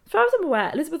her. As far as I'm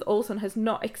aware, Elizabeth Olsen has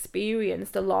not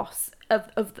experienced a loss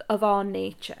of our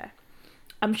nature.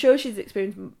 I'm sure she's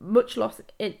experienced much loss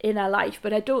in her life,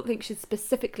 but I don't think she's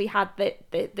specifically had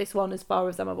this one, as far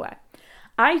as I'm aware.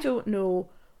 I don't know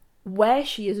where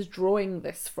she is drawing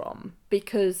this from,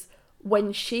 because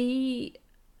when she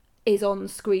is on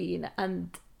screen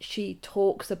and she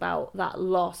talks about that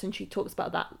loss and she talks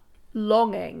about that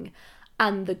longing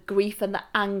and the grief and the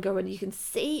anger, and you can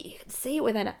see it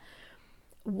within her,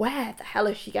 where the hell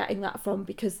is she getting that from?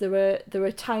 Because there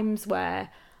are times where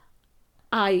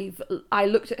I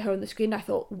looked at her on the screen and I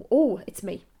thought, oh, it's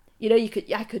me. You know,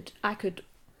 I could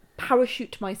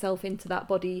parachute myself into that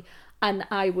body and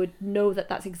I would know that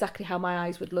that's exactly how my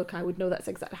eyes would look. I would know that's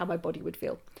exactly how my body would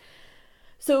feel.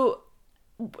 So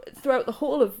throughout the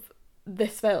whole of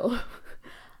this film,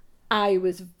 I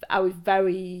was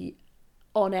very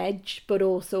on edge, but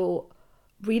also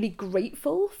really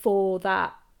grateful for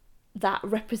that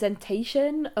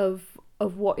representation of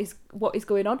what is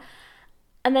going on.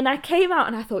 And then I came out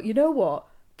and I thought, you know what?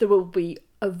 There will be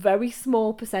a very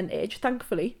small percentage,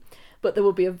 thankfully, but there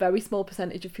will be a very small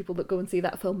percentage of people that go and see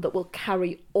that film that will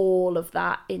carry all of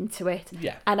that into it.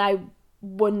 Yeah. And I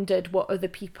wondered what other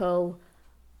people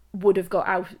would have got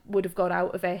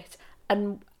out of it.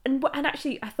 And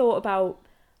actually I thought about,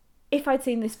 if I'd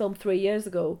seen this film 3 years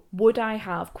ago, would I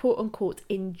have, quote unquote,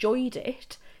 enjoyed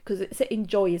it? Because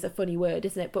enjoy is a funny word,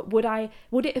 isn't it? But would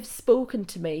it have spoken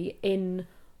to me in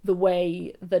the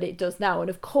way that it does now? And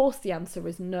of course the answer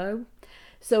is no.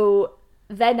 So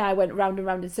then I went round and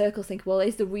round in circles thinking, well,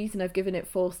 is the reason I've given it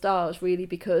 4 stars really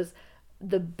because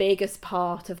the biggest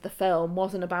part of the film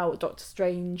wasn't about Doctor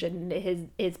Strange and his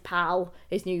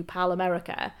new pal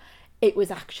America. It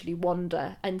was actually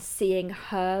Wanda and seeing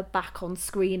her back on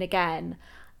screen again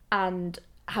and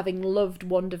having loved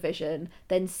WandaVision,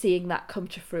 then seeing that come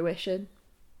to fruition.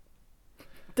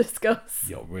 Discuss.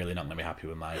 You're really not going to be happy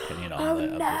with my opinion on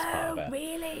this part of it.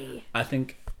 Really? I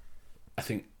think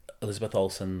Elizabeth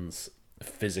Olsen's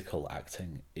physical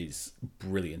acting is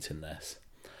brilliant in this.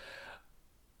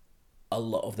 A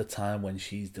lot of the time when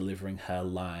she's delivering her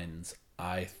lines,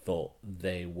 I thought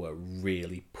they were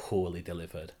really poorly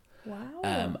delivered.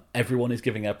 Wow. Everyone is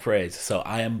giving her praise, so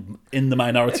I am in the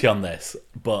minority on this,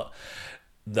 but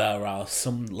there are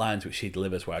some lines which she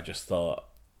delivers where I just thought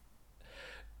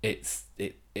it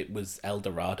was El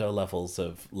Dorado levels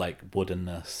of like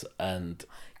woodenness. And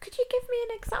could you give me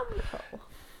an example?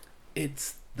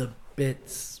 It's the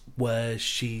bits where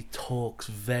she talks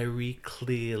very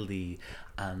clearly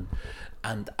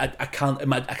and I can't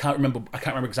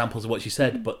remember examples of what she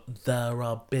said, but there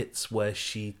are bits where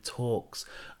she talks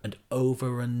and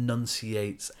over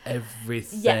enunciates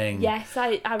everything. Yes,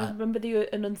 I remember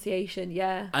the enunciation.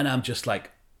 Yeah, and I'm just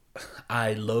like,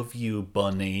 I love you,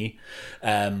 Bunny.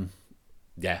 It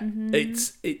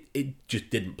just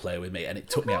didn't play with me, and it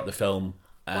took me out of the film.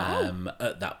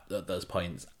 At those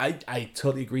points, I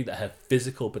totally agree that her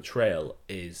physical portrayal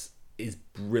is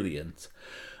brilliant.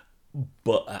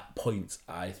 But at points,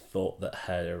 I thought that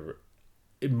her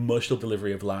emotional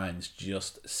delivery of lines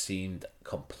just seemed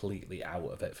completely out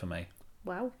of it for me.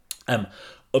 Wow.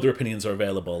 Other opinions are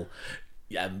available.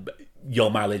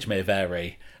 Your mileage may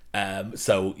vary.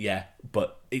 So yeah,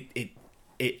 but it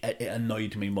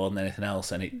annoyed me more than anything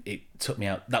else, and it took me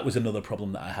out. That was another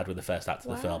problem that I had with the first act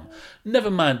of the film.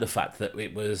 Never mind the fact that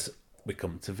it was, we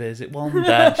come to visit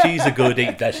Wanda. She's a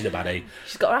goodie. There, she's a baddie.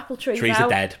 She's got her apple tree. Trees are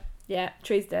dead. Yeah,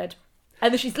 tree's dead.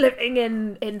 And then she's living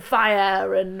in fire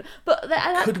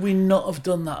could we not have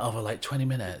done that over like 20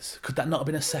 minutes? Could that not have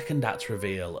been a second act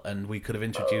reveal and we could have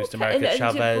introduced America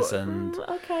Chavez and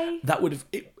that would have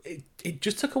it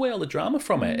just took away all the drama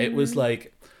from it. It was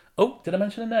like, oh, did I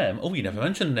mention a name? Oh, you never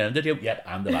mentioned a name, did you? Yep,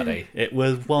 I'm the baddie. It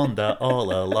was Wanda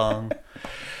all along.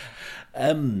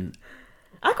 I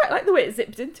quite like the way it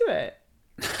zipped into it.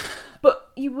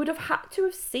 But you would have had to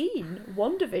have seen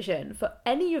WandaVision for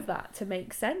any of that to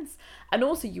make sense. And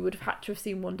also you would have had to have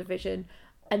seen WandaVision.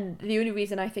 And the only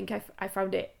reason I think I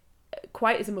found it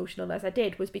quite as emotional as I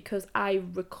did was because I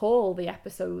recall the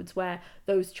episodes where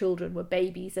those children were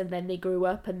babies and then they grew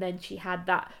up and then she had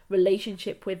that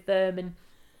relationship with them. And,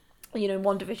 you know, in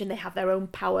WandaVision they have their own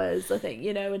powers, I think,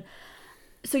 you know. And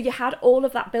so you had all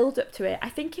of that build up to it. I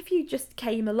think if you just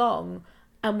came along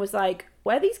and was like,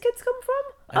 where these kids come from?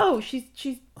 Oh,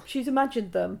 she's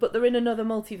imagined them, but they're in another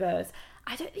multiverse.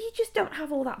 You just don't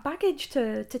have all that baggage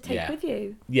to take with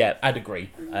you. Yeah, I'd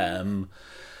agree. And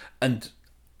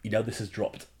you know, this has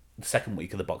dropped the second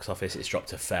week of the box office. It's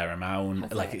dropped a fair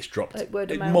amount. It's dropped like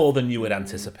word of mouth. More than you would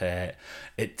anticipate.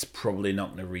 It's probably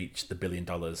not going to reach the $1 billion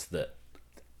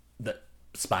that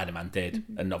Spider-Man did,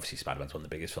 and obviously Spider-Man's one of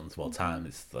the biggest films of all time.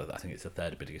 I think it's the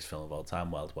third biggest film of all time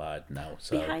worldwide now.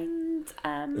 So behind,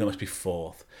 it must be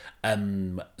fourth.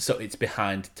 So it's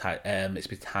behind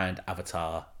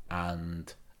Avatar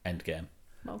and Endgame,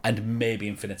 and maybe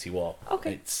Infinity War.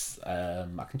 Okay, it's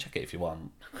I can check it if you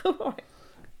want. Alright.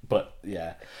 But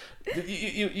yeah,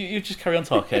 you just carry on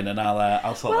talking, and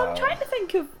I'll sort that out. I'm trying to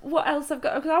think of what else I've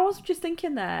got, because I was just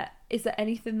thinking is there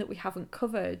anything that we haven't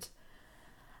covered?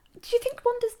 Do you think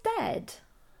Wanda's dead?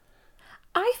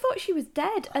 I thought she was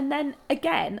dead, and then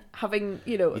again, having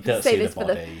don't say see this the for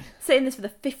the body. saying this for the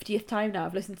 50th time now.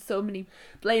 I've listened to so many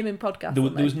blaming podcasts. There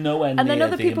on was this. nowhere And near then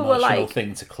other the people were emotional like,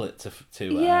 thing to clip to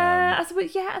yeah, I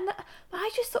suppose, yeah, and but I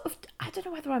just sort of, I don't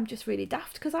know whether I'm just really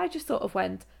daft because I just sort of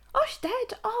went, oh, she's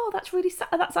dead. Oh, that's really sad.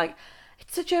 And that's like,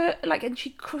 it's such a like, and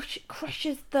she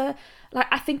crushes the like.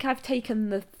 I think I've taken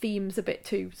the themes a bit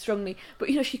too strongly, but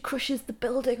she crushes the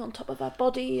building on top of her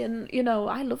body, and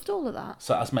I loved all of that.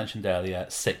 So as mentioned earlier,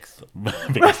 6th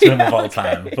biggest film of all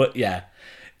time. But yeah,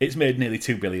 it's made nearly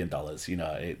 $2 billion.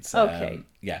 It's Okay.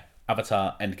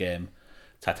 Avatar, Endgame,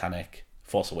 Titanic,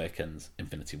 Force Awakens,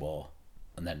 Infinity War,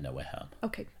 and then No Way Home.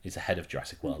 Okay, It's ahead of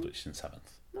Jurassic World, which is in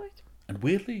 7th. right. And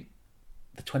weirdly,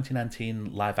 the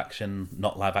 2019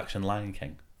 not live action Lion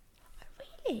King.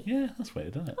 Really? Yeah, that's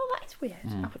weird, isn't it? Oh, that is weird.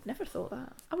 I would never thought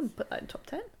that. I wouldn't put that in top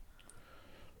 10.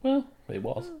 Well, it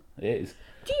was. It is.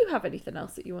 Do you have anything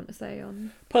else that you want to say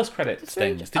on? Post-credit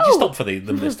Strange. things. Did you stop for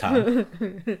them this time?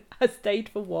 I stayed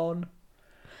for one.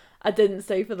 I didn't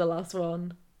stay for the last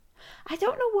one. I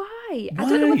don't know why. I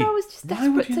don't know whether I was just Why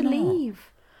would desperate to you not?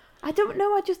 leave. I don't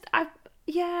know. I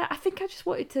think I just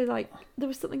wanted to, like, there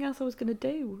was something else I was going to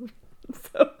do.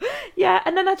 So, yeah,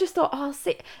 and then I just thought, oh, I'll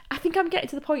see. I think I'm getting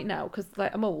to the point now, because,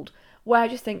 like, I'm old, where I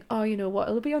just think, oh, you know what,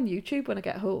 it'll be on YouTube when I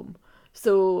get home.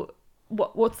 So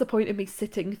what's the point of me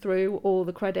sitting through all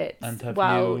the credits And have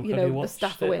while, you the watched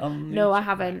staff are it with? on No, I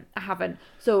YouTube? haven't.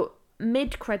 So,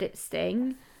 mid-credit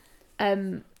sting,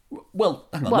 Well,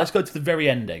 hang on. What? Let's go to the very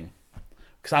ending.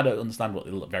 Because I don't understand what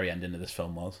the very ending of this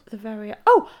film was. the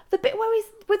bit where he's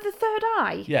with the third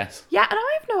eye. Yes. Yeah, and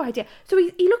I have no idea. So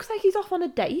he looks like he's off on a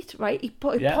date, right? He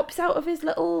Yeah. pops out of his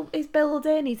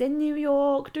building. He's in New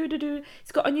York.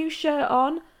 He's got a new shirt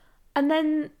on, and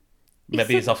then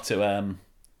Maybe he's off to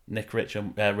Rachel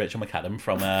McAdam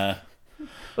from... well,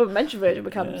 we mentioned Virgin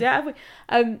McCann, yeah. Have we?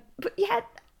 But yeah,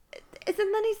 and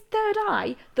then his third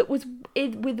eye that was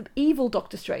with evil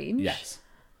Doctor Strange. Yes.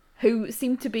 Who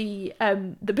seemed to be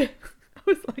the bit. I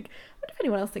was like, I wonder if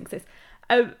anyone else thinks this.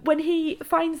 When he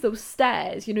finds those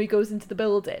stairs, he goes into the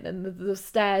building and the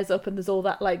stairs up, and there's all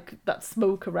that that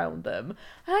smoke around them.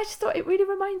 And I just thought it really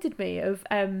reminded me of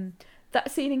that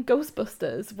scene in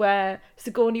Ghostbusters where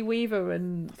Sigourney Weaver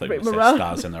and I thought Rick you said Moranis.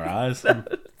 stars in their eyes.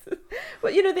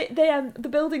 Well, the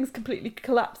building's completely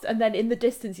collapsed, and then in the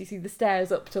distance you see the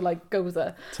stairs up to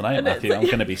Goza. Tonight, And Matthew, it's I'm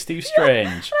going to be Steve Strange.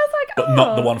 And I was like, but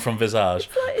not the oh. one from Visage.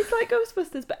 It's like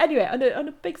Ghostbusters, but anyway, on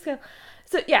a big scale.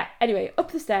 So yeah, anyway,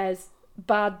 up the stairs,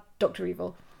 bad Dr.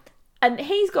 Evil, and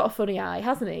he's got a funny eye,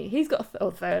 hasn't he? He's got a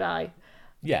third eye.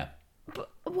 Yeah. But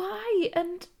why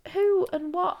and who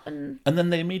and what and And then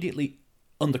they immediately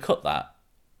undercut that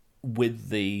with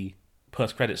the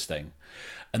post-credit sting.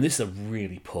 And this is a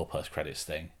really poor post-credit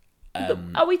sting.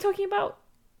 are we talking about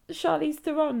Charlize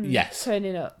Theron? Yes.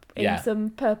 Turning up in Yeah. some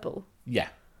purple Yeah.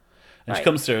 And she Right.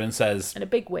 comes through and says, and a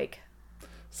big wig.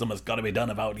 something's got to be done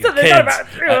about your Something's kids. got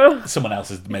to be done. Someone else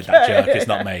has made that joke. It's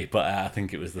not me, but I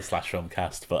think it was the Slash Film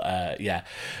cast. But yeah.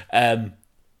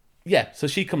 Yeah, so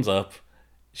she comes up.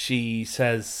 She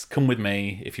says, come with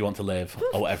me if you want to live,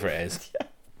 or whatever it is.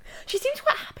 She seems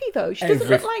quite happy though. She doesn't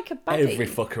look like a baddie. Every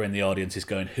fucker in the audience is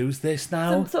going, who's this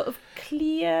now? Some sort of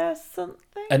clear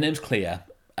something. Her name's Clea.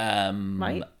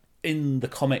 Right. In the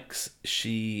comics,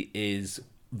 she is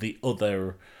the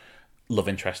other love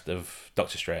interest of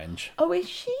Doctor Strange. Oh, is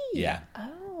she? Yeah.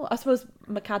 Oh, I suppose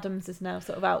McAdams is now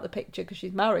sort of out of the picture because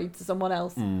she's married to someone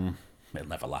else. It'll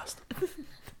never last.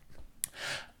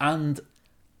 and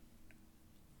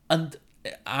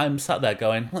I'm sat there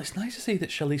going, well, it's nice to see that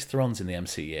Charlize Theron's in the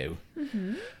MCU.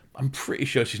 Mm-hmm. I'm pretty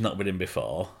sure she's not been in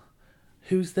before.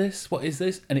 Who's this? What is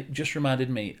this? And it just reminded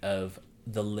me of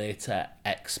the later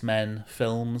X-Men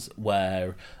films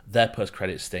where their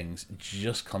post-credit stings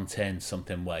just contained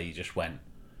something where you just went,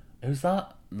 who's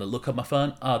that? And I look at my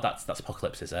phone, oh, that's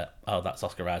Apocalypse, is it? Oh, that's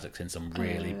Oscar Isaac's in some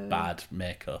really bad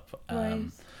makeup Right.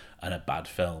 and a bad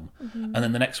film. And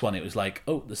then the next one, it was like,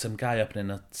 oh, there's some guy opening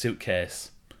a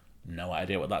suitcase. No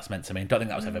idea what that's meant to mean. Don't think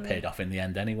that was ever paid off in the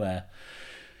end anywhere.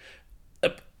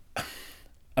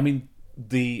 I mean,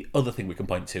 the other thing we can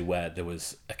point to where there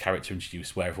was a character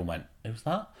introduced where everyone went, who's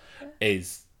that?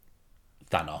 Is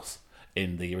Thanos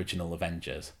in the original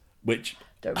Avengers, which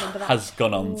Don't remember that. has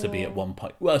gone on to be at one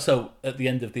point. Well, so at the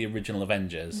end of the original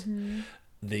Avengers,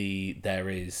 there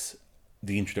is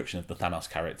the introduction of the Thanos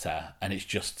character, and it's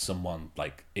just someone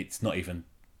like it's not even.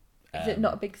 Is it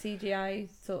not a big CGI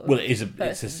sort of? Well, it is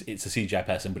person? it's a CGI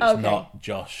person, but it's Okay. not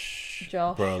Josh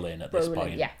Brolin at this Brolin,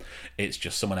 point. yeah. It's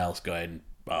just someone else going.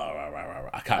 "Rah, rah, rah, rah, rah."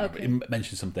 I can't remember. It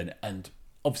mentioned something, and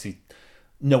obviously,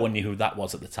 no one knew who that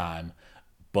was at the time.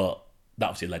 But that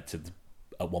obviously led to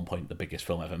at one point the biggest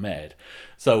film ever made.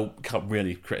 So can't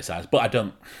really criticise, but I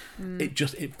don't.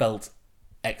 It felt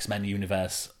X-Men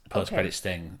universe post-credit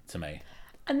sting to me.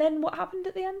 And then what happened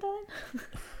at the end, then?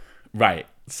 Right,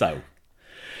 so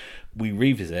we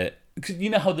revisit, because you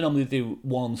know how they normally do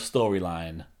one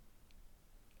storyline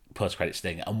post-credit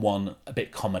sting and one a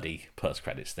bit comedy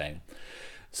post-credit sting.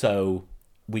 So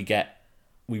we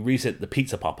revisit the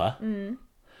pizza popper,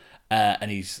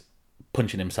 and he's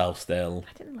punching himself still.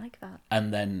 I didn't like that.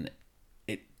 And then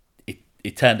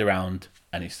it turned around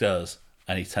and he turns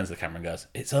to the camera and goes,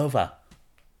 "It's over."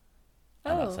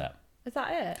 And that's it. Is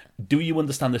that it? Do you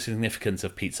understand the significance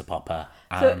of Pizza Popper?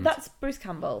 So that's Bruce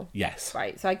Campbell. Yes.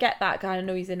 Right, so I get that guy. I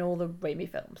know he's in all the Raimi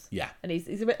films. Yeah. And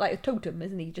he's a bit like a totem,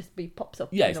 isn't he? He pops up.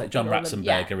 Yeah, he's like John in all of them.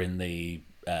 Ratzenberger in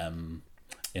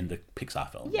the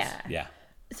Pixar films. Yeah. Yeah.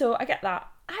 So I get that.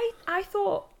 I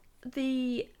thought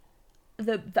the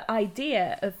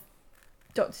idea of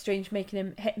Doctor Strange making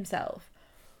him hit himself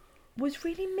was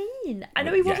really mean. I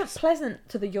know he wasn't pleasant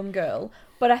to the young girl,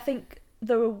 but I think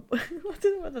there are, I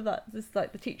don't know whether that's just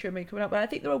like the teacher in me coming out, but I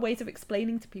think there are ways of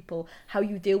explaining to people how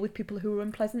you deal with people who are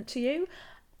unpleasant to you,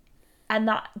 and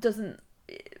that doesn't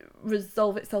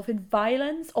resolve itself in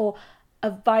violence, or a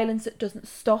violence that doesn't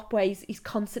stop, where he's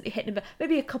constantly hitting him,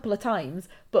 maybe a couple of times,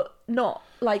 but not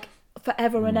like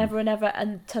forever and ever and ever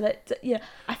until it.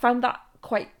 I found that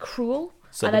quite cruel,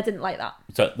 and I didn't like that.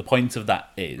 So the point of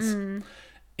that is,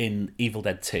 in Evil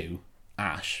Dead 2,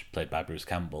 Ash, played by Bruce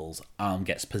Campbell's arm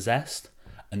gets possessed,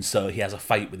 and so he has a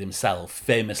fight with himself,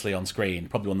 famously on screen,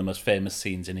 probably one of the most famous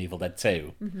scenes in Evil Dead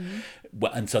 2.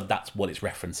 And so that's what it's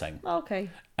referencing. Okay.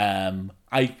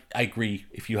 I agree,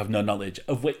 if you have no knowledge,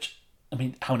 of which, I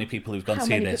mean, how many people who've gone to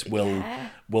see this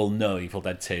will know Evil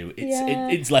Dead 2?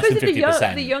 It's less than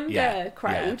 50%. The younger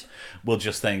crowd will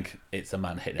just think it's a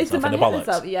man hitting himself in the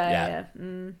bollocks. Yeah.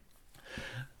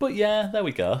 But yeah, there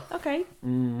we go. Okay.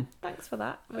 Thanks for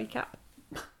that recap.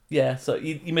 Yeah, so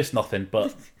you missed nothing,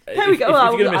 but there we go.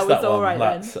 If you're gonna miss that all one, right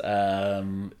that's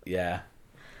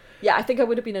Yeah, I think I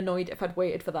would have been annoyed if I'd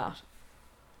waited for that.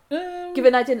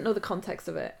 Given I didn't know the context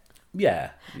of it. Yeah.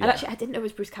 And actually, I didn't know it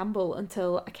was Bruce Campbell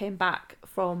until I came back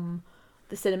from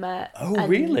the cinema. Oh,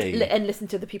 really? And listened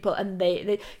to the people, and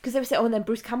they because they were saying, oh, and then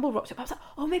Bruce Campbell rocked up. I was like,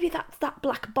 oh, maybe that's that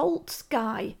Black Bolt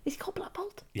guy. Is he called Black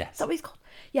Bolt? Yes. Is that what he's called?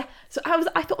 Yeah. So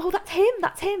I thought, oh, that's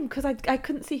him, because I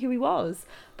couldn't see who he was.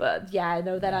 But yeah,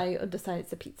 no, then I understand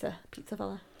it's a pizza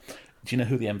fella. Do you know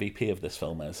who the MVP of this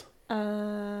film is?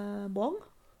 Wong?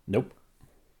 Nope.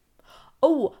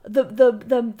 Oh,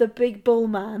 the big bull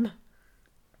man.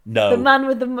 No. The man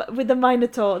with the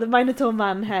Minotaur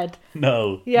man head.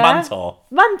 No. Yeah?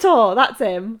 Mantor, that's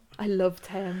him. I loved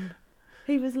him.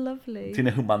 He was lovely. Do you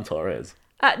know who Mantor is?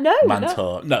 No.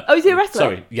 Mantor. No. Oh, is he a wrestler?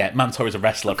 Sorry. Yeah, Mantor is a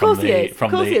wrestler Of course he is.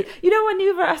 You know, when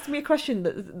you ever asked me a question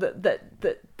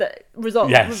that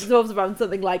resolves around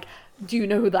something like, do you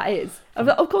know who that is? I'm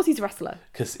like, of course he's a wrestler.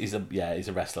 Because he's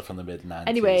a wrestler from the mid-90s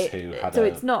anyway, who had so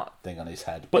it's not thing on his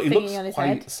head. But he looks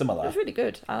quite similar. It was really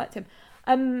good. I liked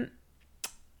him.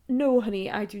 No, honey,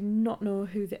 I do not know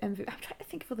who the MVP... I'm trying to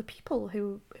think of other people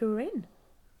who are in.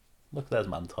 Look, there's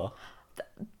Mantor.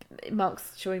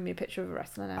 Mark's showing me a picture of a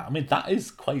wrestler now. I mean, that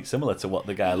is quite similar to what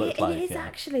the guy looked like. It is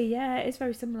actually, yeah, it's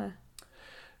very similar.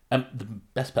 The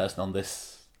best person on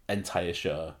this entire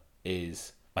show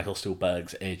is Michael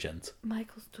Stuhlbarg's agent.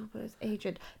 Michael Stuhlbarg's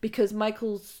agent. Because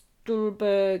Michael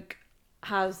Stuhlbarg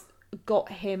has got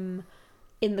him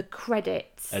in the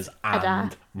credits as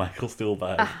Michael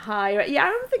Stuhlbarg. Yeah, I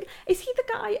don't think... Is he the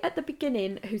guy at the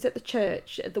beginning who's at the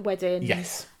church at the wedding?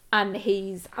 Yes. And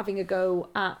he's having a go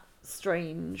at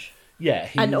Strange. Yeah,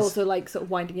 and also like sort of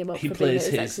winding him up. He for plays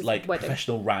being his like wedding.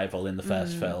 Professional rival in the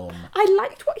first film. I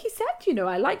liked what he said.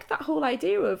 I liked that whole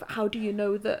idea of how do you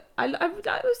know that.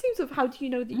 It seems of how do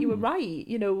you know that you were right?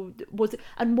 Was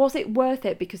it worth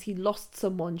it because he lost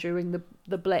someone during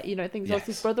the blip? I think he lost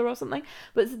his brother or something.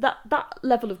 But it's that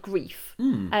level of grief.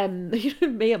 Me,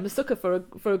 I'm a sucker for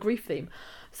a grief theme.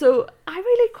 So I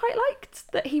really quite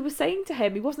liked that he was saying to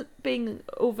him. He wasn't being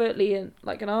overtly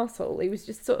like an arsehole. He was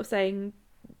just sort of saying,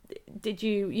 did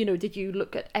you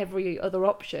look at every other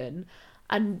option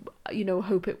and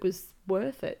hope it was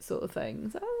worth it, sort of thing.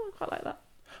 So I quite like that.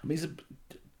 I mean,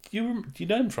 do you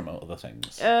know him from other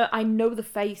things? I know the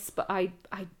face, but I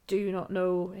do not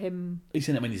know him. He's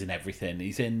in everything.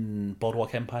 He's in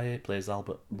Boardwalk Empire. He plays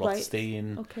Albert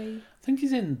Rothstein. Right. Okay. I think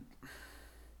he's in.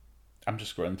 I'm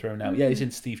just scrolling through now. Yeah, he's in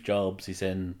Steve Jobs. He's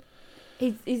in.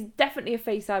 He's definitely a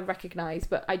face I recognise,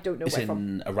 but I don't know where from.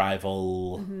 He's in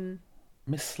Arrival. Mm-hmm.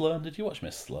 Miss Sloane. Did you watch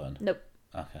Miss Sloane? Nope.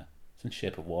 Okay. It's in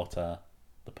Shape of Water.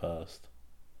 The Post.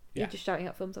 Yeah. You're just shouting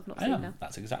out films I've not I seen am. now.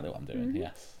 That's exactly what I'm doing.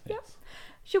 Yes. Yes.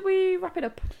 Should we wrap it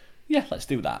up? Yeah, let's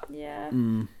do that. Yeah.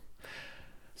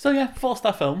 So yeah,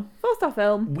 4-star film. 4-star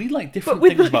film. We like different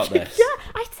with things about this. Yeah,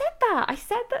 I said that. I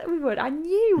said that we would. I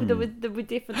knew there were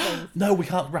different things. No, we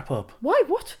can't wrap up. Why?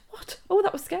 What? Oh,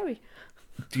 that was scary.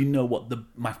 Do you know what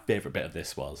my favourite bit of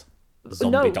this was?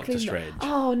 Zombie Doctor clean that. Strange.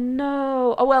 Oh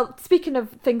no. Oh well, speaking of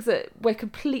things that we're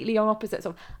completely on opposites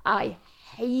of, I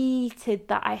hated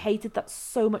that. I hated that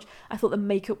so much. I thought the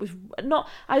makeup was not.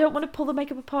 I don't want to pull the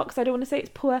makeup apart because I don't want to say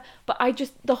it's poor, but I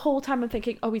just the whole time I'm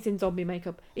thinking, oh, he's in zombie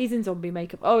makeup. He's in zombie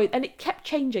makeup. Oh, and it kept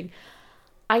changing.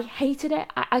 I hated it.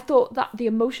 I thought that the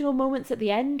emotional moments at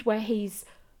the end where he's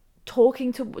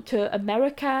talking to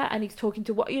America and he's talking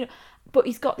to what, you know, but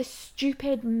he's got this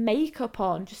stupid makeup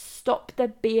on. Just stop there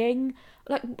being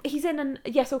like he's in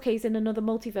he's in another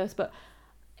multiverse, but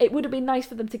it would have been nice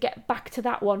for them to get back to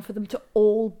that one, for them to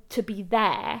all to be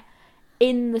there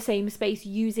in the same space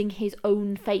using his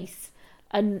own face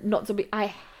and not zombie. I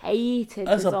hated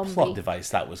as the a zombie. plot device.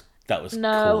 That was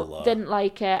No, cool, though. didn't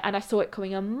like it, and I saw it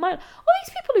coming a mile. All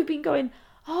these people who've been going,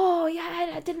 oh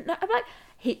yeah, I didn't know. I'm like,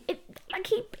 he I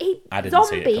didn't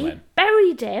see it zombie coming.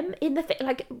 buried him in the thing.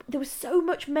 Like there was so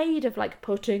much made of like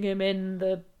putting him in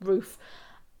the roof.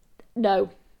 No,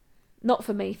 not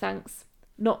for me, thanks.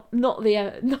 Not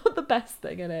the best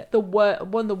thing in it.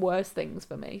 One of the worst things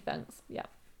for me, thanks. Yeah,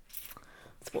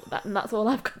 that's all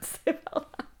I've got to say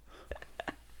about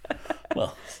that.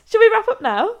 Well, should we wrap up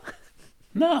now?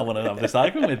 no, I want to have this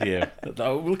argument with you.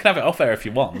 We can have it off air if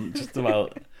you want. Just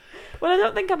about. Well, I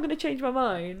don't think I'm going to change my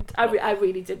mind. I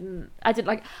really didn't. I didn't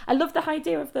like. I love the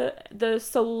idea of the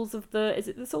souls of the. Is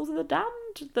it the souls of the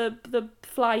damned? The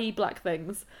flyy black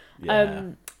things.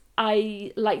 Yeah.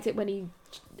 I liked it when he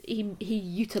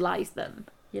utilised them.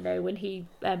 You know, when he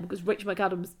because Rich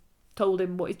McAdams told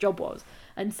him what his job was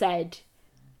and said,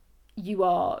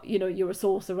 you're a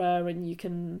sorcerer and you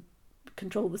can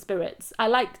control the spirits. I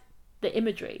liked the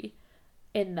imagery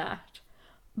in that,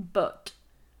 but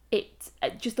it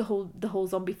just the whole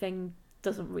zombie thing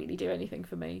doesn't really do anything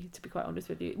for me, to be quite honest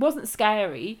with you. It wasn't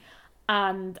scary,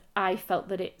 and I felt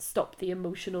that it stopped the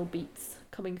emotional beats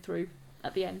coming through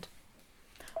at the end.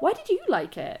 Why did you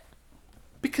like it?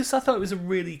 Because I thought it was a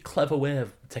really clever way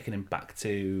of taking him back to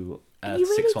You really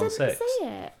 616. didn't see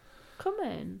it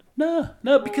coming.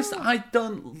 No, because I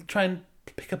don't try and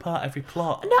pick apart every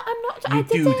plot. No, I'm not. You I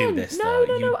do didn't. this, No,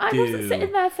 though. no. You I wasn't do.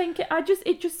 sitting there thinking.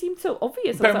 It just seemed so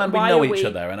obvious. I Bear was in mind, like, we know why are each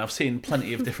other, and I've seen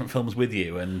plenty of different films with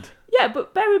you, and Yeah,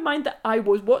 but bear in mind that I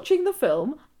was watching the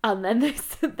film, and then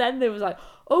they was like,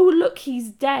 oh look, he's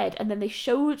dead, and then they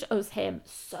showed us him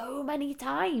so many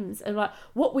times, and like,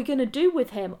 what we're gonna do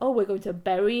with him? Oh, we're going to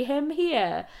bury him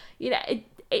here. You know,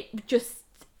 it just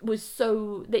was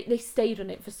so they stayed on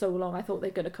it for so long. I thought they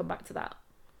were gonna come back to that.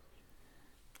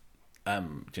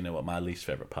 do you know what my least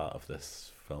favourite part of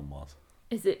this film was?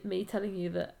 Is it me telling you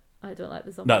that I don't like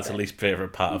the zombie? No, it's bit? the least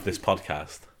favourite part of this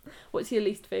podcast. What's your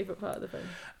least favourite part of the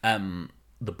film?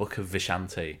 The Book of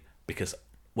Vishanti, because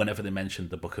whenever they mentioned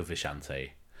the Book of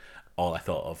Vishanti, all I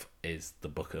thought of is the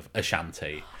Book of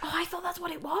Ashanti. Oh, I thought that's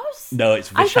what it was. No, it's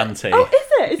Vishanti. Oh, is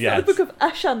it? It's Yes. not the Book of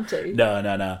Ashanti. No.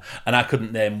 And I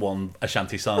couldn't name one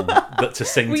Ashanti song that to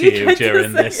sing Were to you you trying to during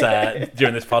sing this it?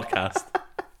 during this podcast.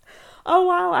 Oh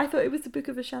wow, I thought it was the Book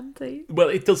of Ashanti. Well,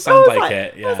 it does sound I was like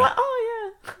it. Yeah. I was like,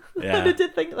 oh yeah. Yeah. And I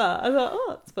did think that. I thought, oh,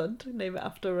 that's fun to name it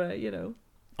after,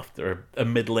 After a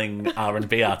middling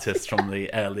R&B artist from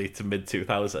the early to mid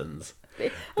 2000s. Well,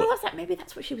 I was like, maybe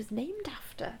that's what she was named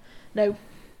after. No,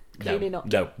 clearly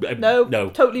not. No.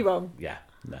 Totally wrong. Yeah.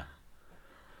 No.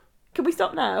 Can we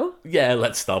stop now? Yeah,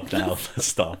 let's stop now. Let's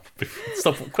stop.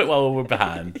 Stop quick while we're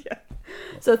behind. Yeah.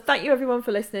 So thank you everyone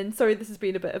for listening. Sorry this has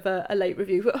been a bit of a late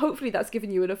review, but hopefully that's given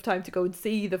you enough time to go and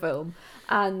see the film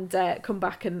and come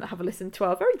back and have a listen to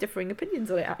our very differing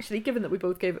opinions on it, actually, given that we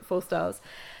both gave it 4 stars.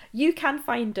 You can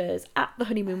find us at The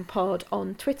Honeymoon Pod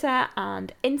on Twitter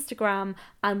and Instagram,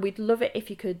 and we'd love it if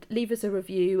you could leave us a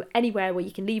review anywhere where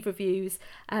you can leave reviews,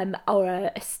 or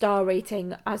a star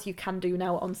rating, as you can do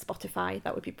now on Spotify.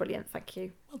 That would be brilliant. Thank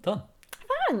you. Well done.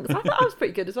 Thanks. I thought that was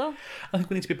pretty good as well. I think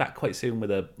we need to be back quite soon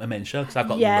with a main show, because I've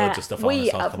got loads of stuff I want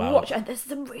to talk about. And there's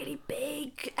some really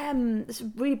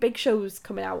big shows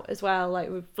coming out as well, like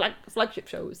with flagship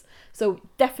shows. So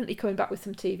definitely coming back with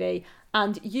some TV.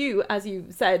 And you, as you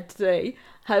said today,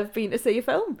 have been to see a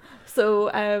film.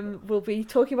 So we'll be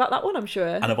talking about that one, I'm sure.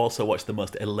 And I've also watched the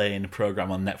most Elaine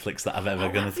programme on Netflix that I've ever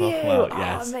going to talk about.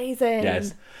 Yes. Amazing.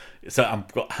 Yes. So I've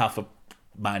got half a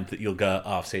mind that you'll go,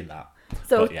 oh, I've seen that.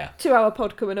 So but, yeah. 2-hour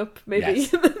pod coming up maybe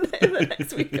Yes. in the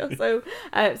next week or so.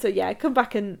 So yeah, come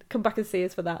back and see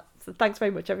us for that. So thanks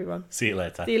very much, everyone. See you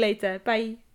later. See you later. Bye.